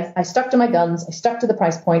did. I stuck to my guns. I stuck to the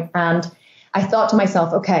price point, and I thought to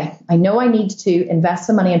myself, okay, I know I need to invest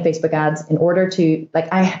some money in Facebook ads in order to, like,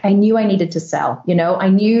 I knew I needed to sell. I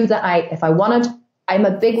knew that if I wanted, I'm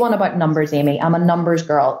a big one about numbers, Amy. I'm a numbers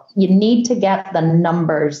girl. You need to get the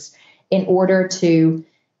numbers in order to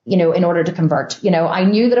convert. I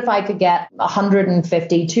knew that if I could get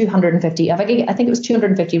 150, 250, I think it was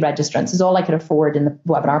 250 registrants is all I could afford in the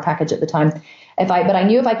webinar package at the time. But I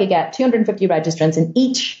knew if I could get 250 registrants in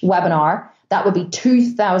each webinar, that would be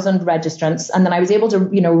 2,000 registrants. And then I was able to,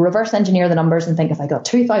 reverse engineer the numbers and think if I got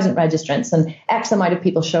 2,000 registrants and X amount of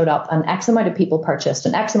people showed up and X amount of people purchased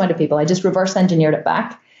and X amount of people, I just reverse engineered it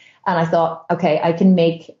back. And I thought, okay, I can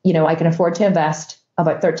I can afford to invest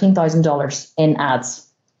about $13,000 in ads.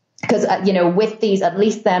 Because, with these, at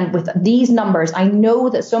least then with these numbers, I know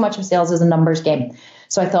that so much of sales is a numbers game.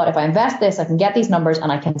 So I thought if I invest this, I can get these numbers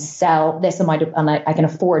and I can sell this amount and I can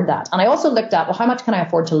afford that. And I also looked at, well, how much can I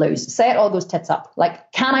afford to lose? Say it all goes tits up.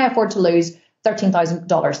 Like, can I afford to lose $13,000?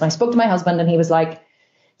 And I spoke to my husband and he was like,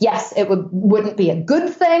 yes, it wouldn't be a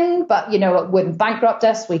good thing, but, it wouldn't bankrupt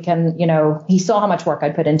us. We can, he saw how much work I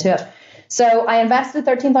put into it. So I invested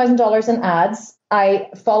 $13,000 in ads. I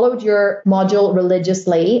followed your module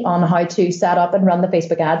religiously on how to set up and run the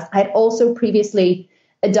Facebook ads. I had also previously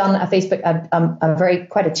done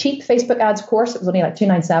quite a cheap Facebook ads course. It was only like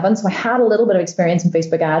 $297. So I had a little bit of experience in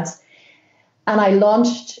Facebook ads, and I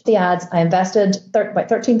launched the ads. I invested about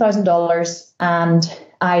 $13,000 and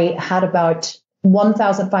I had about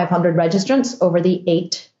 1,500 registrants over the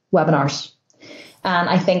 8 webinars. And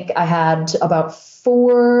I think I had about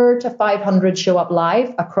 400 to 500 show up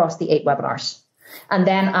live across the 8 webinars. And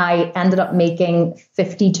then I ended up making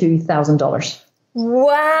 $52,000.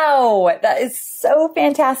 Wow, that is so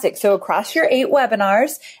fantastic. So across your 8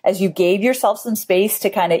 webinars, as you gave yourself some space to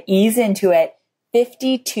kind of ease into it,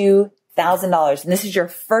 $52,000. And this is your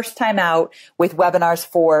first time out with webinars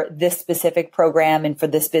for this specific program and for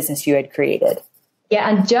this business you had created. Yeah.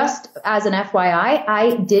 And just as an FYI,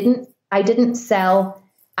 I didn't sell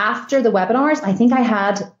after the webinars. I think I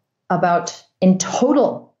had about in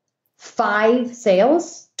total 5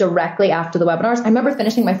 sales directly after the webinars. I remember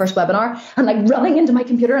finishing my first webinar and like running into my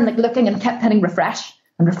computer and like looking and kept hitting refresh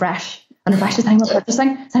and refresh and refresh. Is anyone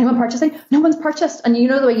purchasing? Is anyone purchasing? No one's purchased. And you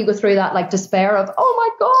know the way you go through that like despair of, oh my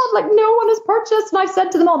God, like no one has purchased. And I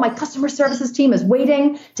said to them all, my customer services team is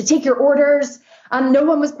waiting to take your orders. And no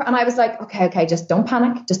one was, and I was like, okay, just don't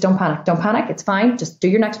panic. Just don't panic. Don't panic. It's fine. Just do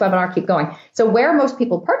your next webinar. Keep going. So where most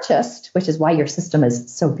people purchased, which is why your system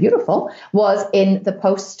is so beautiful, was in the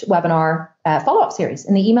post-webinar follow-up series,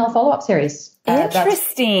 in the email follow-up series.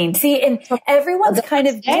 Interesting. See, and everyone's kind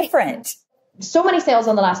of different. So many sales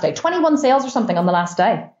on the last day, 21 sales or something on the last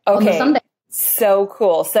day. Okay. On the Sunday. So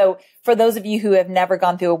cool. So for those of you who have never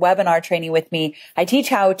gone through a webinar training with me, I teach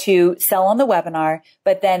how to sell on the webinar,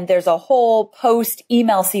 but then there's a whole post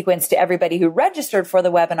email sequence to everybody who registered for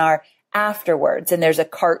the webinar afterwards. And there's a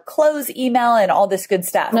cart close email and all this good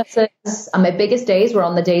stuff. And my biggest days were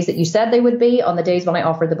on the days that you said they would be, on the days when I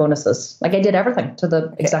offered the bonuses. Like I did everything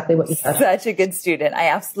to exactly what you said. Such a good student. I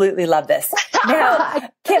absolutely love this. Now,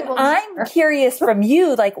 Kim, I'm curious from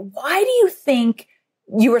you, like, why do you think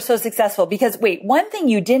you were so successful? Because wait, one thing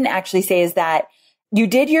you didn't actually say is that you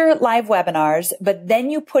did your live webinars, but then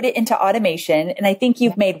you put it into automation. And I think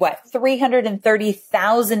you've made what,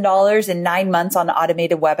 $330,000 in 9 months on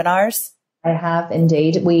automated webinars? I have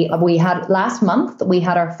indeed. We had last month, we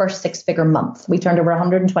had our first 6-figure month. We turned over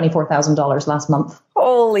 $124,000 last month.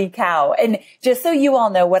 Holy cow. And just so you all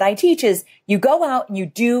know, what I teach is you go out and you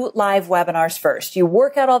do live webinars first. You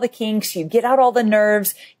work out all the kinks, you get out all the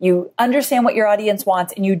nerves, you understand what your audience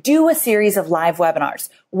wants, and you do a series of live webinars.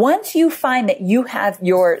 Once you find that you have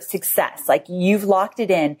your success, like you've locked it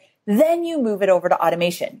in, then you move it over to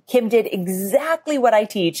automation. Kim did exactly what I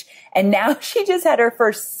teach, and now she just had her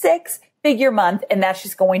first 6-figure month, and that's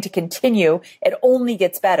just going to continue. It only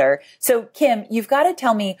gets better. So Kim, you've got to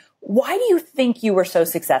tell me, why do you think you were so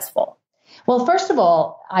successful? Well, first of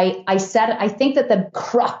all, I think that the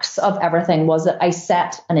crux of everything was that I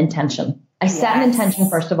set an intention. I set an intention,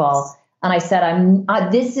 first of all, and I said,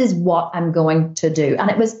 this is what I'm going to do.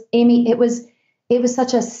 And it was, Amy, it was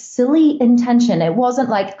such a silly intention. It wasn't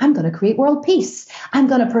like, I'm going to create world peace. I'm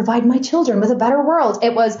going to provide my children with a better world.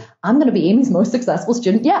 It was, I'm going to be Amy's most successful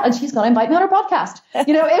student. Yeah. And she's going to invite me on her podcast. But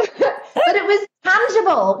it was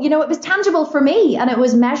tangible. It was tangible for me, and it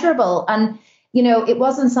was measurable. And, it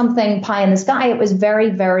wasn't something pie in the sky. It was very,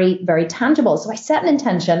 very, very tangible. So I set an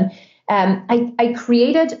intention. I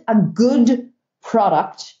created a good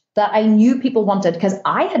product that I knew people wanted because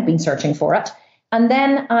I had been searching for it. And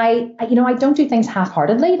then I don't do things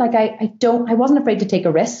half-heartedly. Like I wasn't afraid to take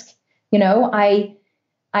a risk.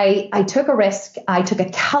 I took a risk. I took a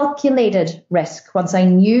calculated risk once I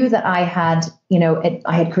knew that I had,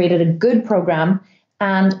 I had created a good program,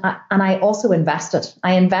 and I also invested.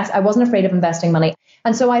 I wasn't afraid of investing money.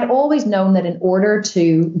 And so I'd always known that in order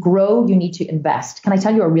to grow, you need to invest. Can I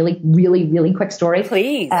tell you a really, really, really quick story?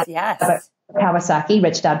 Please, yes. About Kawasaki,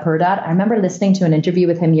 Rich Dad, Poor Dad. I remember listening to an interview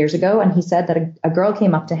with him years ago, and he said that a girl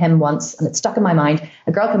came up to him once, and it stuck in my mind.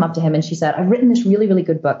 A girl came up to him and she said, I've written this really, really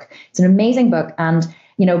good book. It's an amazing book. And,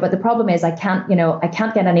 but the problem is I can't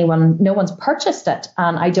get anyone, no one's purchased it,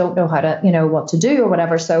 and I don't know how to, what to do or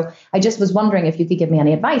whatever. So I just was wondering if you could give me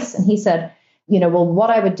any advice. And he said, well, what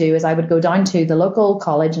I would do is I would go down to the local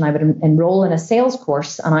college and I would enroll in a sales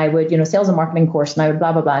course, and I would, sales and marketing course, and I would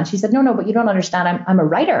blah, blah, blah. And she said, no, but you don't understand. I'm a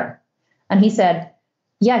writer. And he said,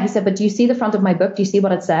 yeah, but do you see the front of my book? Do you see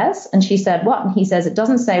what it says? And she said, what? And he says, it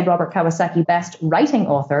doesn't say Robert Kawasaki best writing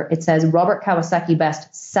author. It says Robert Kawasaki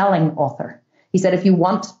best selling author. He said, if you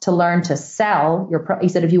want to learn to sell he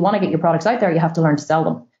said, if you want to get your products out there, you have to learn to sell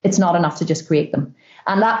them. It's not enough to just create them.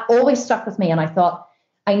 And that always stuck with me. And I thought,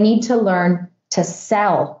 I need to learn to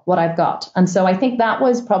sell what I've got. And so I think that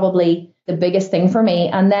was probably the biggest thing for me.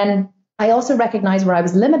 And then I also recognized where I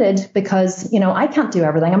was limited because, I can't do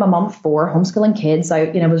everything. I'm a mom of 4, homeschooling kids. I,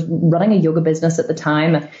 was running a yoga business at the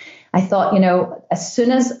time. I thought, as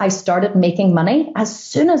soon as I started making money,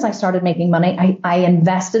 I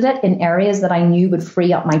invested it in areas that I knew would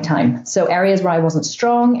free up my time. So areas where I wasn't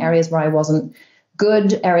strong, areas where I wasn't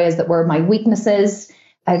good, areas that were my weaknesses.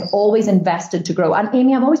 I've always invested to grow. And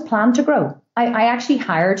Amy, I've always planned to grow. I actually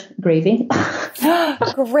hired Gravy.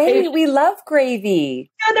 Gravy. We love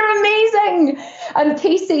Gravy. Yeah, they're amazing. And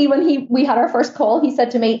Casey, when we had our first call, he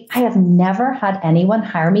said to me, I have never had anyone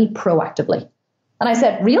hire me proactively. And I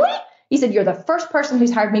said, really? He said, you're the first person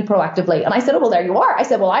who's hired me proactively. And I said, oh, well, there you are. I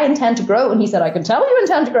said, well, I intend to grow. And he said, I can tell you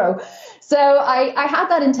intend to grow. So I had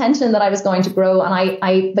that intention that I was going to grow. And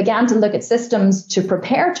I began to look at systems to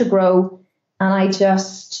prepare to grow. And I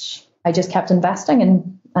just kept investing,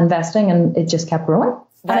 and it just kept growing.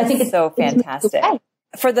 That and I think it's so fantastic. Okay.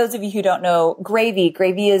 For those of you who don't know,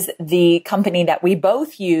 Gravy is the company that we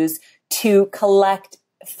both use to collect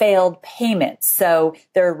failed payments. So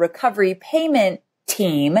they're a recovery payment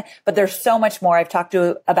team, but there's so much more. I've talked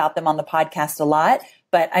about them on the podcast a lot,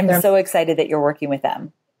 but I'm so excited that you're working with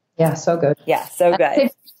them. Yeah, so good. Yeah, so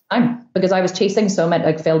good. Because I was chasing so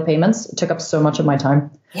many failed payments. It took up so much of my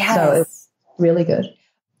time. Yes. So it's really good.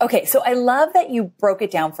 Okay, so I love that you broke it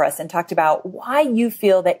down for us and talked about why you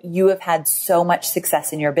feel that you have had so much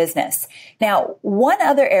success in your business. Now, one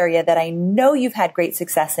other area that I know you've had great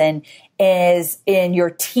success in is in your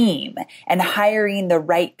team and hiring the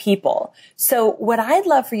right people. So what I'd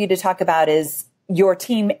love for you to talk about is your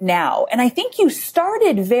team now. And I think you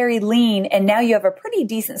started very lean and now you have a pretty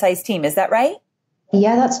decent sized team. Is that right?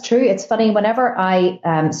 Yeah, that's true. It's funny. Whenever I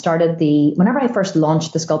first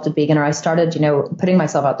launched the Sculpted Vegan, or I started, putting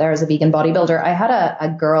myself out there as a vegan bodybuilder, I had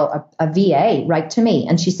a girl, a VA, write to me,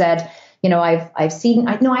 and she said, I've seen.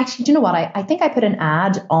 Do you know what? I think I put an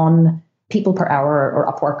ad on People Per Hour or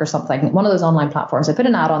Upwork or something, one of those online platforms. I put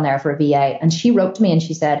an ad on there for a VA, and she wrote to me and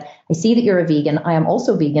she said, I see that you're a vegan. I am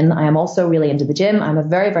also vegan. I am also really into the gym. I'm a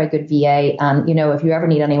very, very good VA. And, if you ever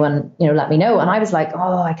need anyone, let me know. And I was like,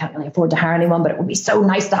 oh, I can't really afford to hire anyone, but it would be so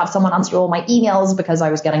nice to have someone answer all my emails because I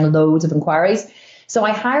was getting loads of inquiries. So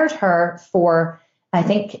I hired her for, I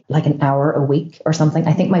think, like an hour a week or something.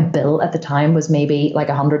 I think my bill at the time was maybe like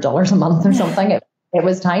 $100 a month or something. It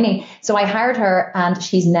was tiny. So I hired her, and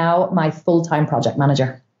she's now my full-time project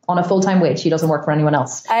manager on a full-time wage. She doesn't work for anyone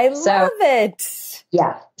else. I love it.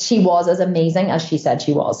 Yeah, she was as amazing as she said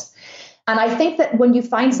she was. And I think that when you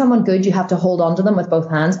find someone good, you have to hold on to them with both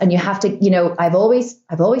hands. And you have to, I've always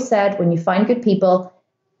said, when you find good people,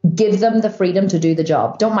 give them the freedom to do the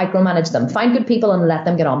job. Don't micromanage them. Find good people and let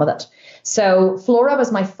them get on with it. So Flora was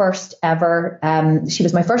my first ever. She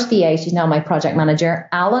was my first VA. She's now my project manager.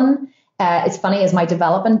 Alan, it's funny, as my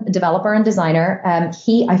developer and designer,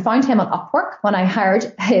 I found him on Upwork when I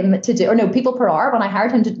hired him to do, People Per Hour, when I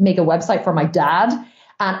hired him to make a website for my dad.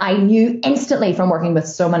 And I knew instantly, from working with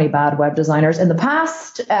so many bad web designers in the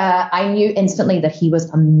past, I knew instantly that he was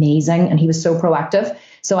amazing and he was so proactive.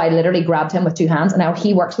 So I literally grabbed him with two hands, and now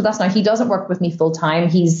he works with us. Now he doesn't work with me full time.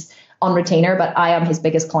 He's on retainer, but I am his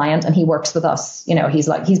biggest client and he works with us. You know, he's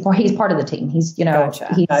part of the team. He's, you know,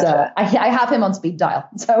 I have him on speed dial.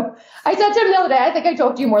 So I said to him the other day, I think I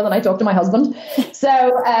talked to you more than I talked to my husband.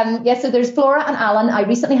 So, so there's Flora and Alan. I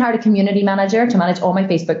recently hired a community manager to manage all my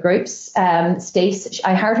Facebook groups. Stace,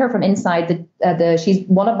 I hired her from inside she's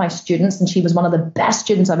one of my students and she was one of the best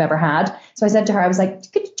students I've ever had. So I said to her, I was like,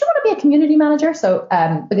 do you want to be a community manager? So,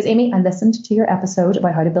 because Amy, I listened to your episode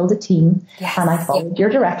about how to build a team and I followed your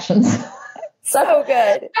directions. So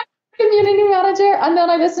good. Community manager. And then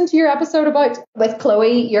I listened to your episode with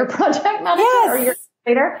Chloe, your project manager or your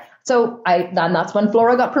integrator. So then that's when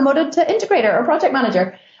Flora got promoted to integrator or project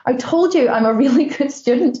manager. I told you I'm a really good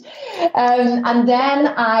student. And then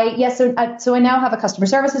so I now have a customer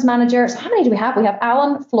services manager. So how many do we have? We have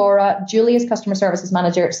Alan, Flora, Julie is customer services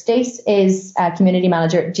manager. Stace is community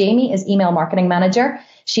manager. Jamie is email marketing manager.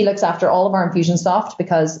 She looks after all of our Infusionsoft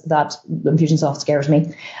because that Infusionsoft scares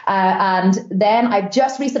me. And then I've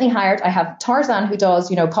just recently hired, I have Tarzan who does,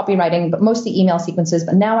 copywriting, but mostly email sequences.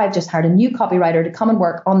 But now I've just hired a new copywriter to come and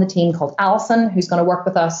work on the team called Alison, who's going to work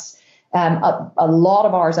with us a lot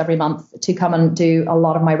of hours every month to come and do a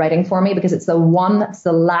lot of my writing for me because it's the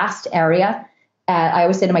last area. I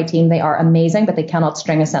always say to my team, they are amazing, but they cannot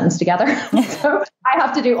string a sentence together. So I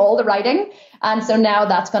have to do all the writing. And so now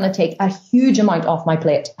that's going to take a huge amount off my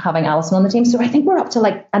plate having Alison on the team. So I think we're up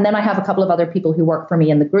to and then I have a couple of other people who work for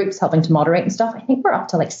me in the groups helping to moderate and stuff. I think we're up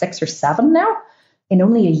to 6 or 7 now. In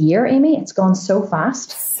only a year, Amy, it's gone so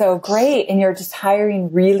fast. So great. And you're just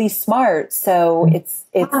hiring really smart. So it's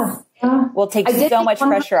will take so much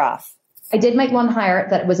pressure off. I did make one hire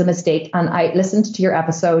that was a mistake. And I listened to your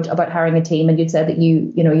episode about hiring a team and you'd said that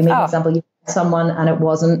you made an example, you hired someone and it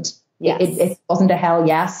wasn't, it wasn't a hell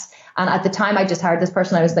yes. And at the time I just hired this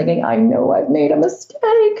person, I was thinking, I know I've made a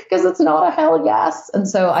mistake because it's not a hell yes. And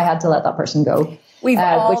so I had to let that person go. We've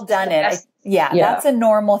all done it. That's a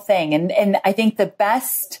normal thing. And I think the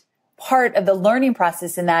best part of the learning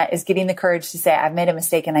process in that is getting the courage to say, I've made a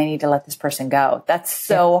mistake and I need to let this person go. That's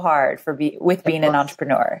so hard with being an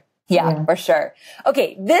entrepreneur. Yeah, for sure.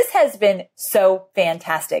 Okay. This has been so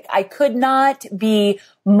fantastic. I could not be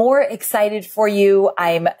more excited for you.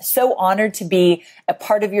 I'm so honored to be a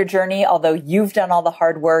part of your journey, although you've done all the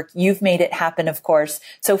hard work. You've made it happen, of course.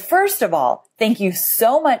 So first of all, thank you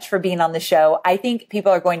so much for being on the show. I think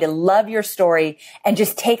people are going to love your story and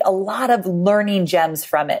just take a lot of learning gems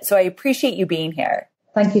from it. So I appreciate you being here.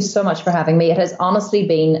 Thank you so much for having me. It has honestly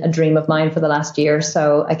been a dream of mine for the last year,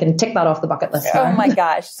 so I can tick that off the bucket list now. Oh my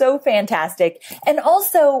gosh, so fantastic. And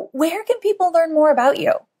also, where can people learn more about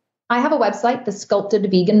you? I have a website,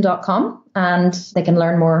 thesculptedvegan.com, and they can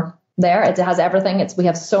learn more there. It has everything. We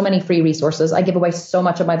have so many free resources. I give away so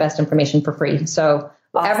much of my best information for free. So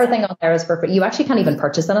everything on there is for free. You actually can't even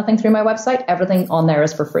purchase anything through my website. Everything on there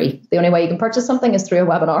is for free. The only way you can purchase something is through a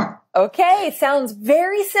webinar. Okay. Sounds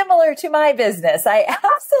very similar to my business. I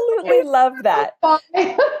absolutely love that.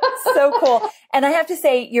 So cool. And I have to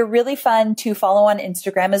say, you're really fun to follow on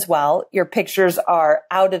Instagram as well. Your pictures are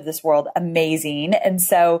out of this world amazing. And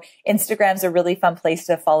so Instagram's a really fun place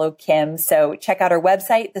to follow Kim. So check out her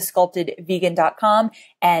website, thesculptedvegan.com,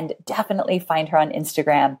 and definitely find her on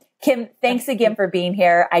Instagram. Kim, thanks again for being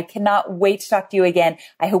here. I cannot wait to talk to you again.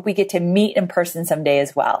 I hope we get to meet in person someday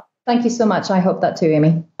as well. Thank you so much. I hope that too,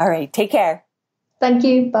 Amy. All right. Take care. Thank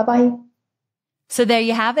you. Bye-bye. So there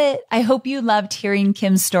you have it. I hope you loved hearing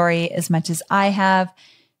Kim's story as much as I have.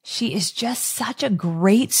 She is just such a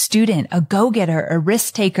great student, a go-getter, a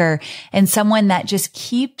risk taker, and someone that just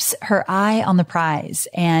keeps her eye on the prize.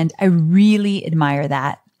 And I really admire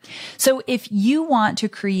that. So if you want to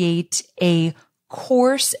create a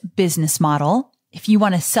course business model, if you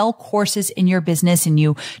want to sell courses in your business and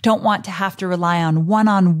you don't want to have to rely on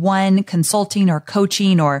one-on-one consulting or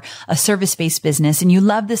coaching or a service-based business, and you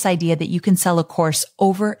love this idea that you can sell a course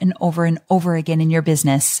over and over and over again in your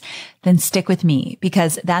business, then stick with me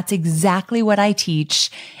because that's exactly what I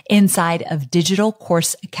teach inside of Digital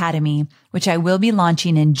Course Academy, which I will be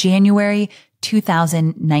launching in January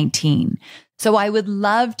 2019. So I would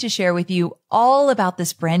love to share with you all about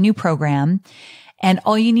this brand new program. And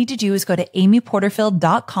all you need to do is go to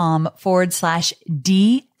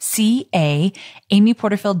amyporterfield.com/DCA,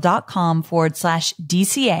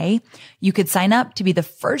 amyporterfield.com/DCA. You could sign up to be the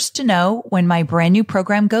first to know when my brand new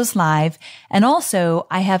program goes live. And also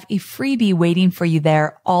I have a freebie waiting for you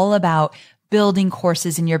there all about building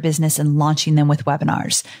courses in your business and launching them with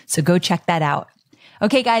webinars. So go check that out.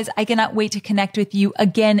 Okay, guys, I cannot wait to connect with you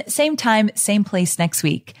again, same time, same place next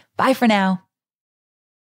week. Bye for now.